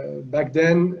 and back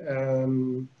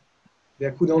then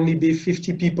there could only be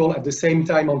 50 people at the same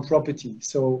time on property.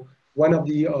 So one of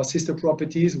our sister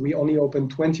properties, we only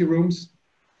opened 20 rooms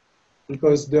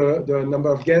because the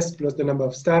number of guests plus the number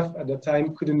of staff at the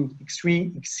time couldn't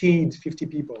exceed 50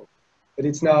 people. But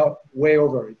it's now way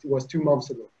over. It was 2 months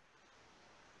ago.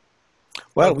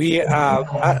 Well,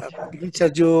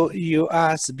 Richard, you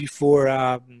asked before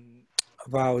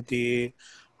about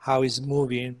how is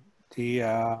moving the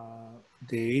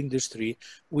industry.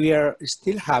 We are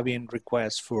still having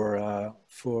requests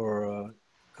for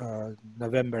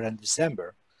November and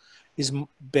December. Is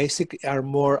basically are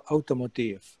more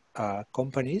automotive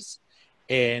companies,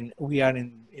 and we are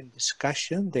in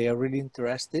discussion. They are really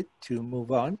interested to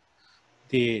move on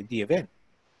the event.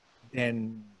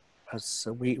 And as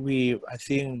I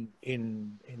think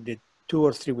in the 2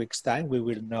 or 3 weeks time, we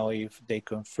will know if they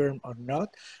confirm or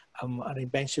not. And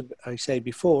I said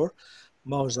before,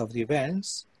 most of the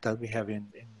events that we have in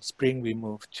spring, we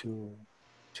move to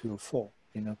fall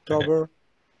in October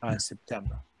and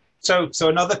September. So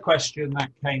another question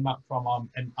that came up from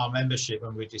our membership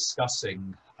when we're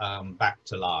discussing Back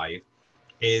to Live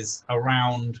is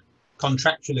around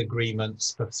contractual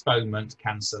agreements, postponement,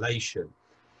 cancellation.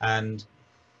 And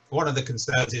one of the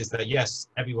concerns is that, yes,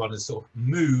 everyone has sort of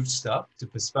moved stuff to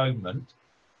postponement.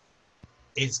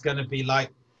 It's going to be like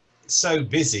so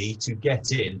busy to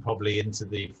get in probably into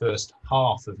the first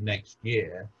half of next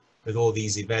year with all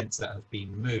these events that have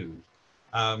been moved.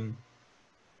 And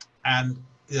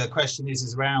the question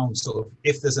is around sort of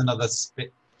if there's another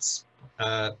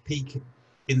peak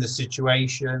in the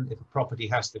situation, if a property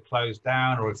has to close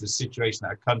down, or if the situation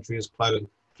that a country has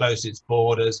closed its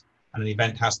borders and an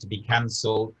event has to be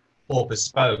cancelled or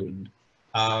postponed.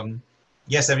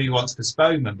 Yes, everybody wants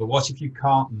postponement, but what if you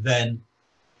can't then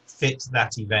fit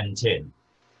that event in?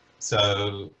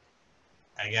 So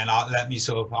again,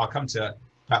 I'll come to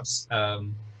perhaps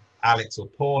Alex or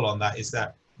Paul on that. Is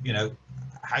that,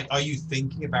 are you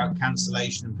thinking about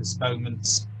cancellation and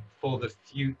postponements for the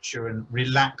future and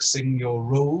relaxing your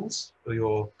rules or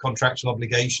your contractual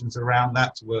obligations around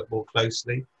that to work more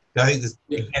closely? I think there's,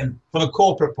 again, from a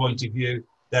corporate point of view,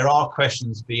 there are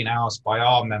questions being asked by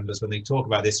our members when they talk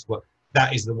about this. But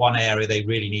that is the one area they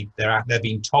really need. They're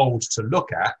being told to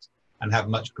look at and have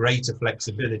much greater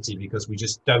flexibility, because we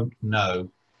just don't know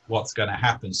what's going to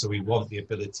happen. So we want the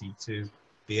ability to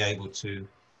be able to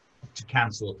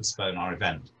cancel or postpone our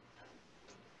event.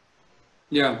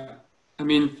 Yeah, I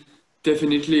mean,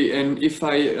 definitely. And if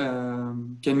I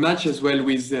can match as well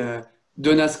with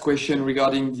Donna's question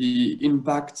regarding the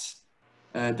impact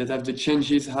that have the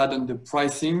changes had on the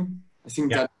pricing, I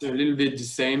think that's a little bit the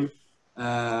same.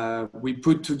 we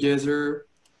put together,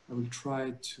 I will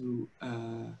try to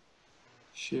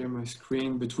share my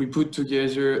screen, but we put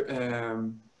together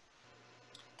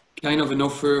kind of an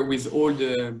offer with all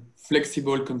the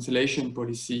flexible cancellation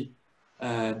policy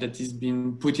that is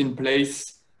being put in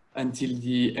place until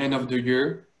the end of the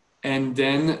year, and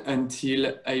then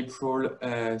until April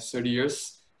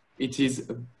 30th. It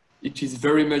is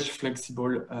very much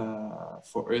flexible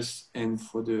for us and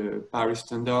for the Paris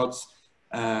standards.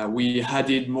 We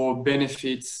added more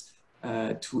benefits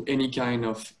to any kind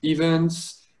of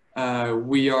events.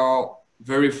 We are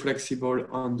very flexible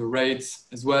on the rates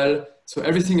as well. So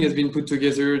everything has been put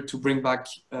together to bring back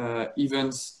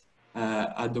events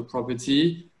at the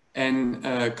property, and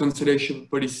cancellation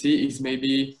policy is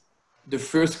maybe the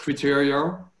first criteria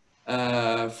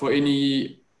for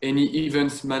any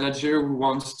events manager who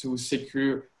wants to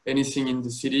secure anything in the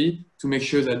city, to make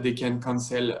sure that they can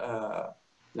cancel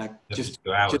like just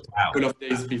a couple of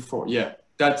days before. Yeah,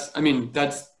 that's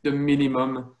the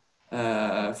minimum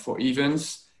for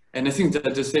events. And I think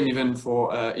that's the same even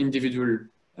for individual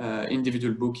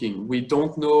booking. We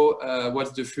don't know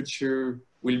what the future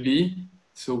will be,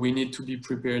 so we need to be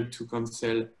prepared to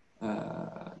cancel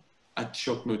at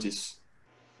short notice,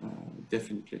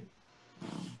 definitely.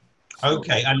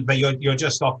 Okay, but you're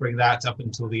just offering that up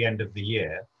until the end of the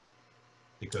year,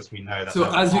 because we know that. So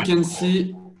as you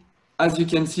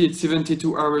can see, it's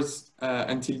 72 hours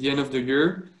until the end of the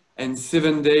year, and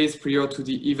 7 days prior to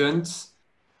the event,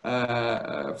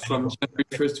 from January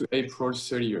 1st to April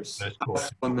 30th.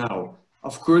 As for now,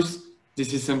 of course,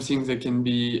 this is something that can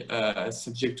be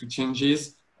subject to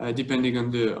changes depending on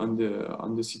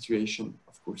the situation,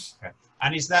 of course. Okay.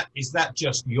 And is that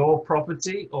just your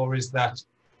property, or is that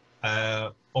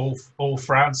all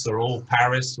France or all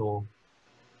Paris, or?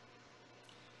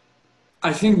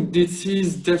 I think this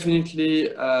is definitely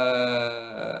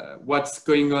what's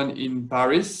going on in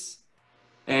Paris,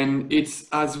 and it's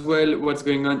as well what's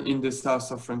going on in the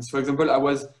south of France. For example,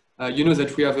 you know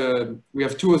that we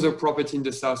have two other properties in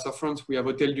the south of France. We have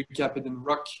Hotel du Cap Eden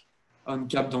Rock on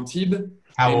Cap d'Antibes,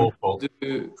 and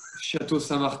the Château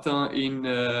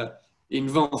Saint-Martin in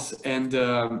Vence. And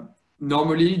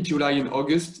normally, July and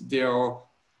August, they are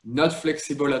not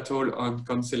flexible at all on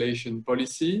cancellation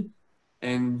policy.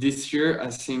 And this year,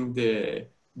 I think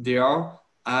they are,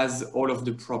 as all of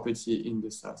the property in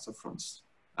the south of France.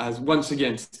 As once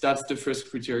again, that's the first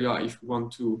criteria if we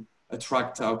want to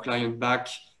attract our client back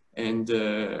and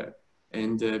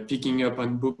picking up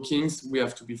on bookings. We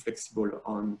have to be flexible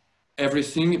on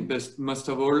everything, but most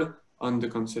of all on the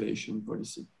cancellation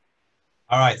policy.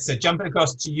 All right, so jumping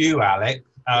across to you, Alec,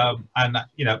 and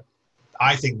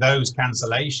I think those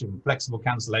flexible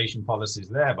cancellation policies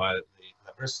there by the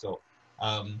Bristol,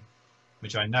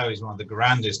 which I know is one of the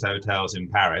grandest hotels in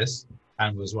Paris,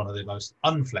 and was one of the most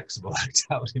unflexible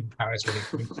hotels in Paris when it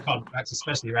came to contracts,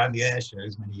 especially around the air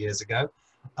shows many years ago.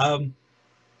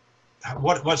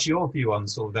 What's your view on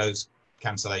sort of those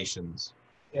cancellations?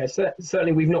 Yeah,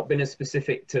 certainly we've not been as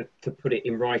specific to put it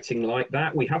in writing like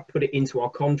that. We have put it into our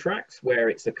contracts where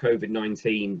it's a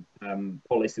COVID-19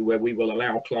 policy where we will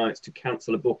allow clients to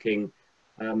cancel a booking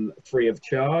free of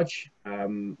charge.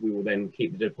 We will then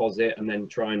keep the deposit and then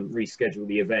try and reschedule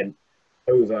the event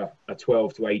over a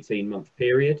 12 to 18 month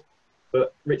period.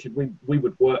 But Richard, we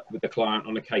would work with the client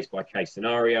on a case-by-case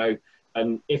scenario.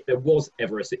 And if there was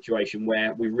ever a situation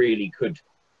where we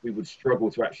would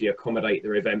struggle to actually accommodate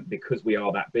their event because we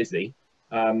are that busy,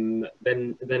 then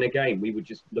again, we would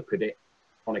just look at it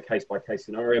on a case-by-case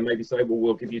scenario, maybe say, well,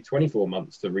 we'll give you 24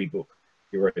 months to rebook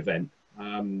your event.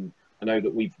 I know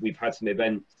that we've had some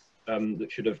events that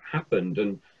should have happened,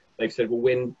 and they've said,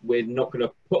 well, we're not going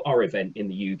to put our event in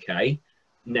the UK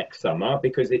next summer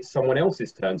because it's someone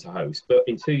else's turn to host, but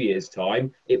in 2 years'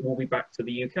 time, it will be back to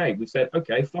the UK. We've said,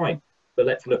 okay, fine, but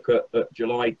let's look at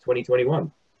July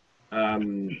 2021.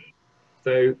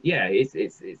 So yeah,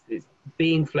 it's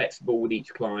being flexible with each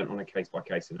client on a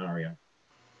case-by-case scenario.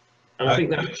 And I think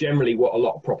that's generally what a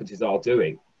lot of properties are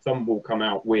doing. Some will come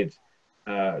out with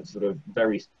sort of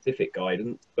very specific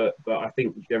guidance, but I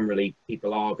think generally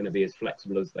people are going to be as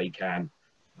flexible as they can,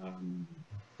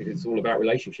 because it's all about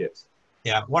relationships.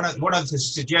 Yeah, one of the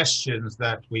suggestions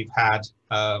that we've had,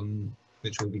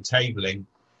 which we'll be tabling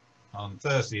on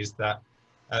Thursday, is that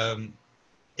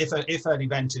if an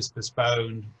event is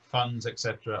postponed, funds,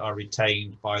 etc., are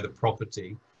retained by the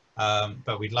property,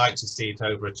 but we'd like to see it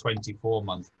over a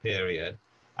 24-month period.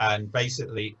 And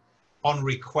basically, on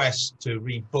request to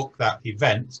rebook that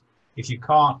event, if you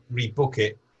can't rebook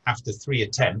it after 3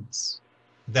 attempts,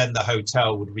 then the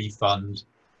hotel would refund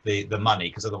the money,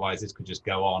 because otherwise this could just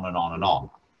go on and on and on.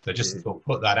 So just to sort of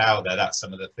put that out there, that's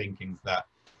some of the thinking that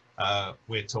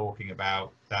we're talking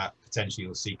about that potentially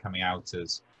you'll see coming out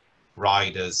as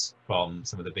riders from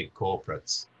some of the big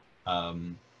corporates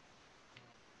and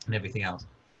everything else.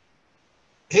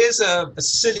 Here's a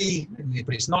silly,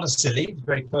 but it's not a silly, it's a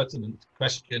very pertinent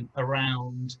question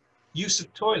around use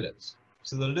of toilets,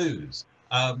 so the loos.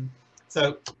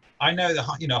 So I know the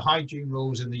hygiene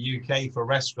rules in the UK for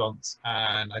restaurants,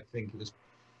 and I think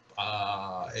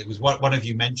it was one of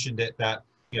you mentioned it, that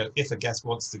if a guest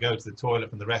wants to go to the toilet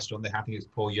from the restaurant, they're happy to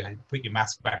put your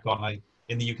mask back on.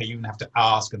 In the UK, you even have to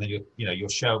ask, and then you're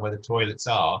shown where the toilets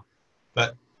are.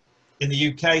 But in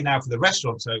the UK now, for the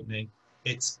restaurants opening,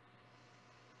 it's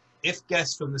if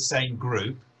guests from the same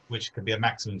group, which could be a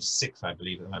maximum of 6, I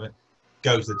believe at the moment,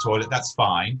 go to the toilet, that's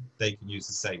fine. They can use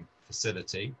the same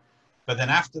facility. But then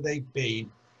after they've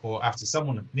been, or after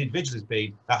an individual has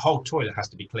been, that whole toilet has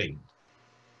to be cleaned.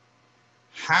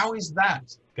 How is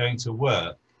that going to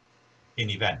work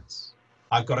in events?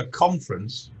 I've got a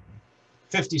conference,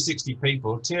 50, 60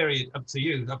 people, Thierry, up to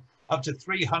you, up to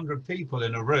 300 people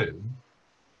in a room.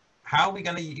 How are we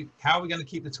going to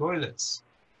keep the toilets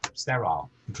sterile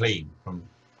and clean from?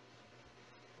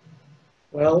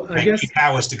 Well, I guess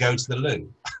hours to go to the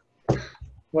loo.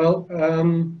 Well,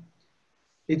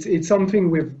 it's something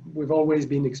we've always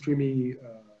been extremely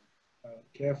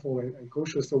careful and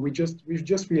cautious. So we've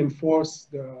just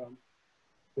reinforced the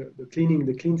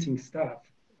cleansing staff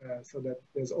so that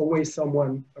there's always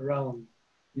someone around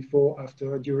before,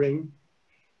 after, during.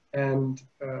 And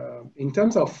in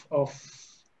terms of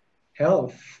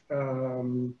health,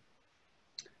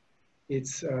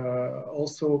 it's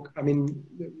also, I mean,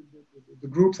 the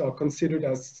groups are considered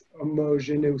as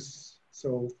homogeneous.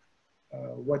 So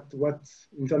what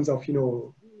in terms of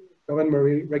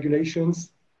government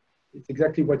regulations, it's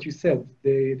exactly what you said.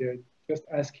 They're just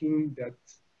asking that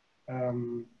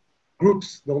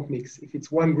groups don't mix. If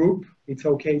it's one group, it's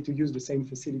okay to use the same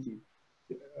facility.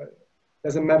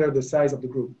 Doesn't matter the size of the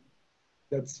group.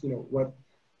 That's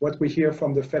what we hear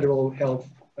from the federal health.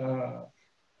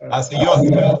 So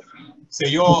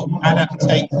your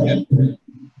adaptation.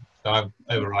 So I'm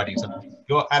overriding something.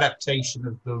 Your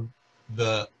adaptation of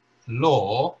the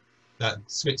law that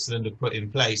Switzerland have put in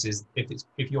place is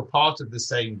if you're part of the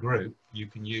same group, you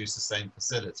can use the same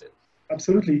facility.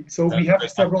 Absolutely. So we have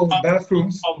several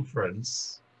bathrooms.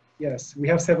 Conference. Yes, we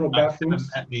have several bathrooms.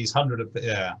 At these 100 of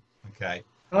yeah. Okay.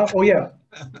 Oh yeah.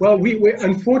 Well, we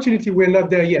unfortunately we're not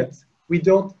there yet. We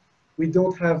don't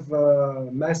have a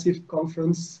massive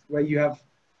conference where you have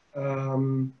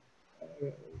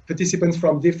participants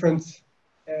from different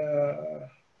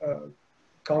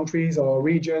countries or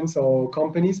regions or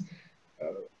companies.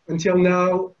 Until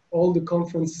now, all the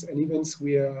conference and events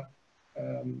we are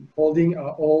holding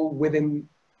are all within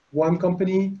one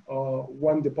company or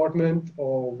one department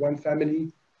or one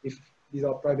family, if these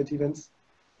are private events.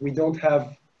 We don't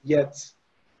have yet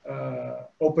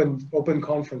open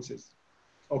conferences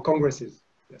or congresses.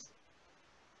 Yes.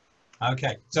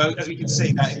 Okay, so as we can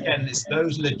see that again, it's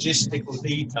those logistical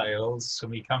details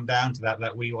when we come down to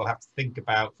that we will have to think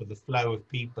about for the flow of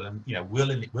people, and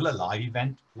will a live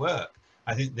event work?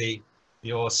 I think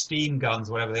your steam guns,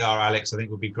 whatever they are, Alex, I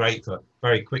think would be great for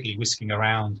very quickly whisking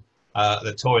around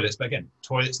the toilets. But again,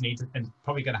 toilets need and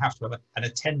probably going to have an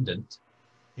attendant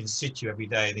in situ every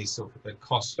day. These sort of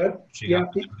costs and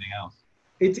everything else.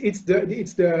 It's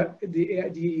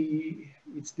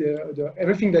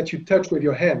everything that you touch with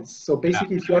your hands. So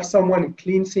basically, if you have someone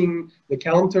cleansing the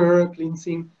counter,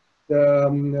 cleansing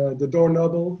the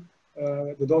doorknob,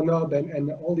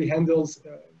 and all the handles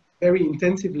very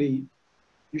intensively,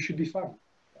 you should be fine.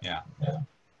 Yeah.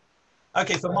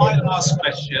 Okay, for my last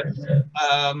question,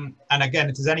 and again,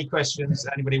 if there's any questions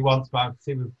anybody wants, but I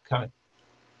think we've covered.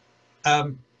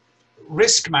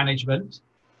 Risk management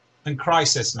and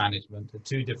crisis management are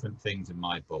two different things in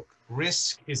my book.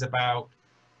 Risk is about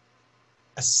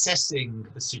assessing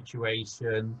the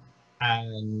situation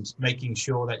and making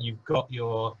sure that you've got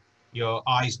your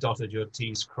I's dotted, your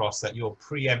T's crossed, that you're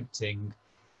preempting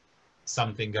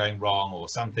something going wrong or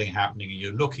something happening, and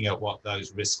you're looking at what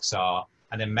those risks are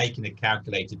and then making a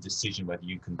calculated decision whether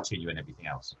you continue and everything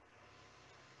else.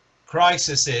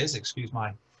 Crisis is, excuse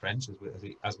my French,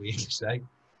 as we English say,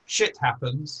 shit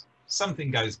happens,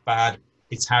 something goes bad,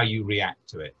 it's how you react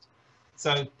to it.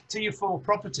 So to your 4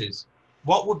 properties,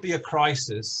 what would be a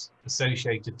crisis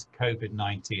associated to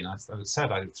COVID-19? I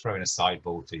said I would throw in a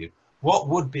sideball to you. What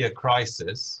would be a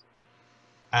crisis,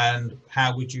 and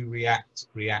how would you react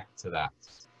to that?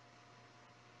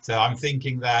 So I'm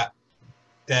thinking that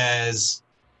there's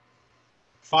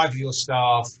 5 of your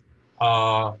staff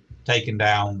are taken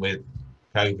down with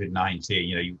COVID-19?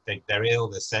 You know, they're ill,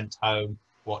 they're sent home.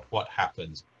 What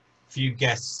happens? Few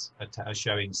guests are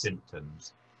showing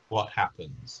symptoms. What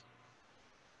happens?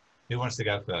 Who wants to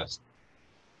go first?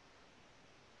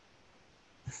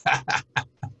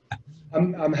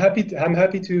 I'm happy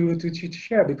to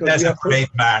share, because There's we a have brave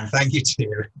man. Thank you,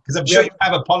 Thierry. Because I'm sure you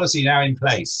have a policy now in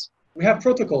place. We have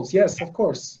protocols, yes, of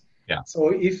course. Yeah.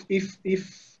 So if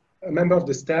a member of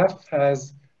the staff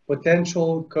has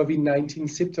potential COVID-19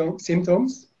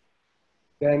 symptoms,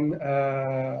 then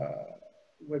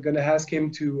we're going to ask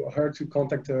him or her to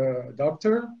contact a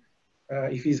doctor.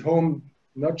 If he's home,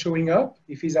 not showing up.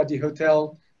 If he's at the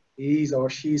hotel, he's or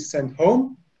she's sent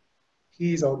home.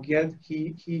 He's or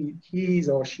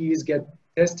she's get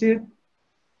tested,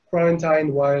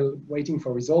 quarantined while waiting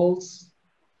for results.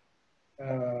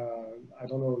 I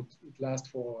don't know, it lasts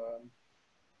for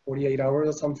 48 hours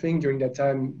or something. During that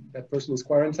time, that person is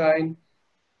quarantined.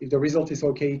 If the result is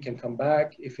okay, he can come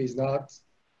back. If he's not,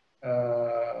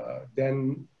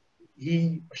 then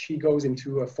he or she goes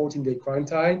into a 14-day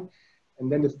quarantine.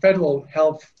 And then the federal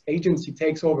health agency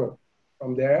takes over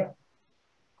from there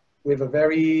with a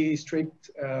very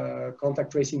strict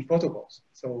contact tracing protocols.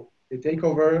 So they take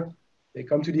over, they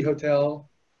come to the hotel,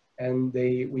 and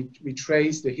we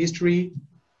trace the history.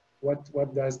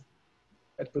 What does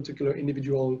that particular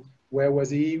individual, where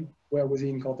was he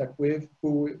in contact with,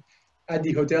 who at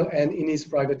the hotel and in his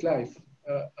private life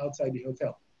outside the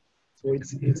hotel. So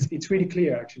it's really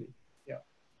clear, actually. Yeah.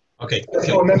 Okay.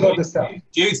 So a member of the staff.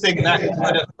 Do you think that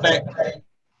would affect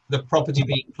the property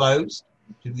being closed?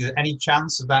 Is there any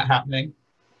chance of that happening?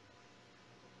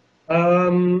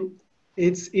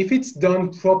 If it's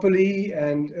done properly,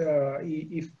 and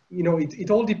if you know, it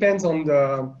all depends on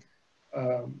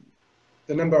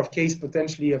the number of cases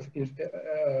potentially of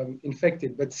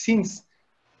infected. But since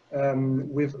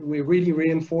we're really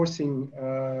reinforcing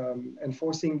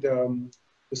enforcing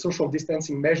the social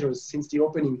distancing measures since the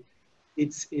opening,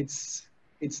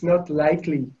 it's not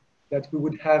likely that we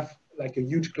would have like a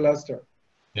huge cluster.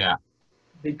 Yeah.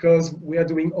 Because we are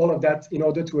doing all of that in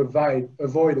order to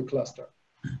avoid a cluster.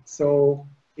 So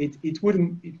it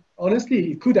wouldn't,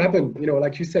 honestly, it could happen, you know,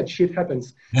 like you said, shit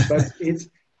happens, but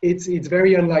it's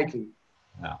very unlikely.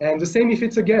 Yeah. And the same if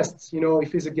it's a guest, you know,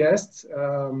 if it's a guest,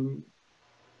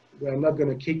 we're not going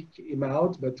to kick him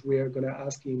out, but we're going to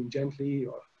ask him gently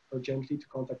or gently to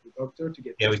contact the doctor to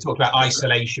get. Yeah, we talked about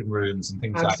isolation rooms and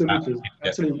things like that. Absolutely,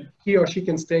 absolutely. He or she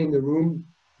can stay in the room,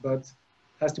 but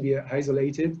has to be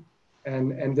isolated.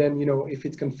 And then, you know, if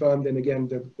it's confirmed, then again,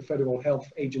 the federal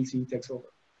health agency takes over.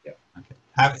 Yeah. Okay.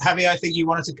 Javi, I think you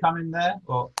wanted to come in there,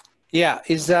 or? Yeah,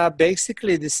 it's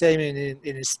basically the same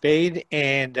in Spain.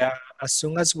 And as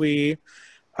soon as we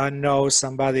know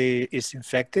somebody is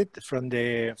infected from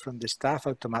the staff,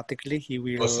 automatically he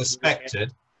will. Or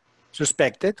suspected.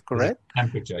 Suspected, correct?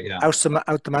 Temperature, yeah.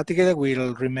 Automatically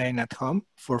will remain at home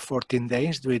for 14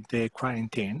 days with the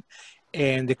quarantine.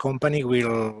 And the company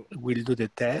will do the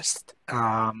test.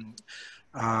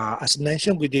 As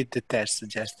mentioned, we did the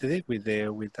test yesterday with a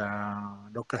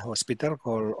local hospital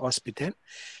called Hospital,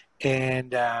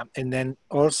 and then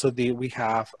also we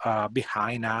have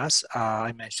behind us.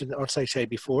 I mentioned also, I said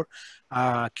before,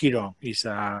 Quirón is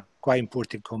a quite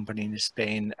important company in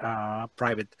Spain,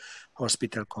 private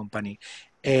hospital company,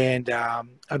 and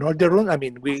all the room. I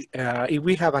mean, if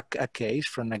we have a case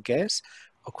from a guest,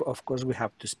 of course, we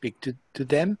have to speak to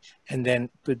them and then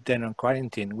put them on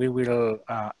quarantine.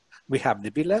 We have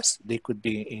the villas, they could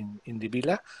be in the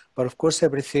villa, but of course,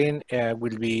 everything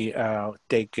will be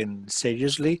taken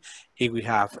seriously if we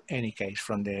have any case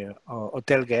from the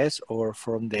hotel guest or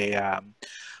from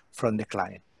the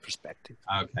client perspective.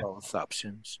 Okay. Both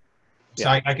options. So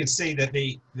yeah. I can see that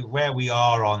the where we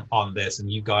are on this,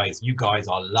 and you guys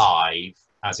are live,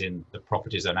 as in the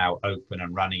properties are now open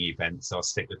and running events, so I'll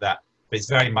stick with that. But it's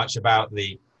very much about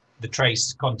the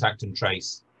contact and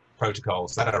trace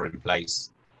protocols that are in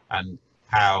place, and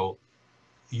how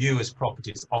you as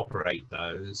properties operate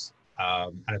those.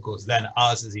 And of course, then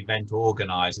us as event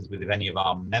organizers, with if any of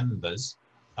our members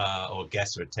or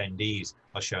guests or attendees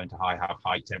are shown to have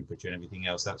high temperature and everything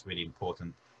else, that's really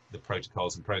important, the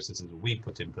protocols and processes that we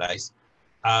put in place.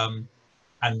 And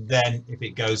then if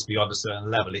it goes beyond a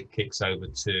certain level, it kicks over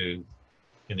to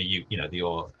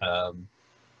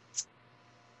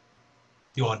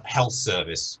your health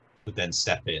service would then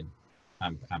step in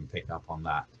and pick up on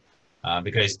that,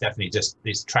 because it's definitely just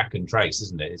this track and trace,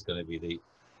 isn't it? It's going to be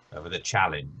the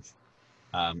challenge,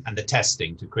 and the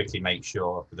testing to quickly make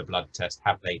sure for the blood test,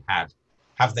 have they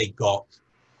got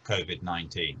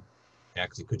COVID-19? Yeah,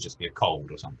 because it could just be a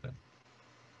cold or something.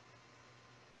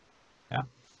 Yeah.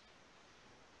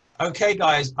 Okay,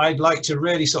 guys, I'd like to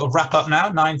really sort of wrap up now,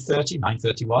 9:30,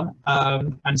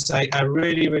 9:31, and say a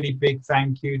really, really big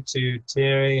thank you to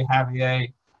Thierry,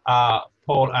 Javier,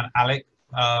 Paul and Alec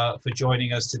for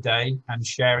joining us today and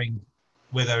sharing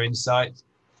with our insights.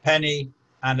 Penny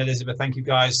and Elizabeth, thank you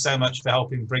guys so much for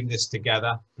helping bring this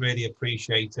together. Really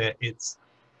appreciate it. It's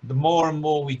the more and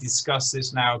more we discuss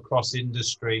this now across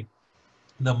industry,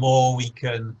 the more we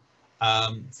can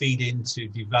feed in to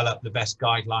develop the best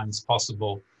guidelines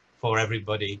possible for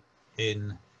everybody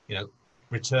in,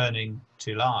 returning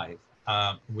to live,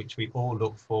 which we all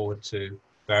look forward to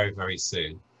very, very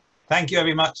soon. Thank you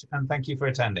very much, and thank you for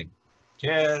attending.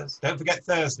 Cheers. Don't forget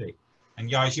Thursday. And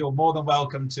guys, you're more than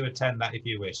welcome to attend that if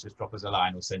you wish. Just drop us a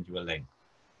line or send you a link.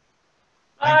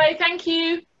 Bye, thank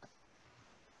you.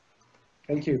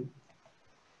 Thank you.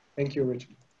 Thank you,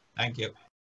 Richard. Thank you.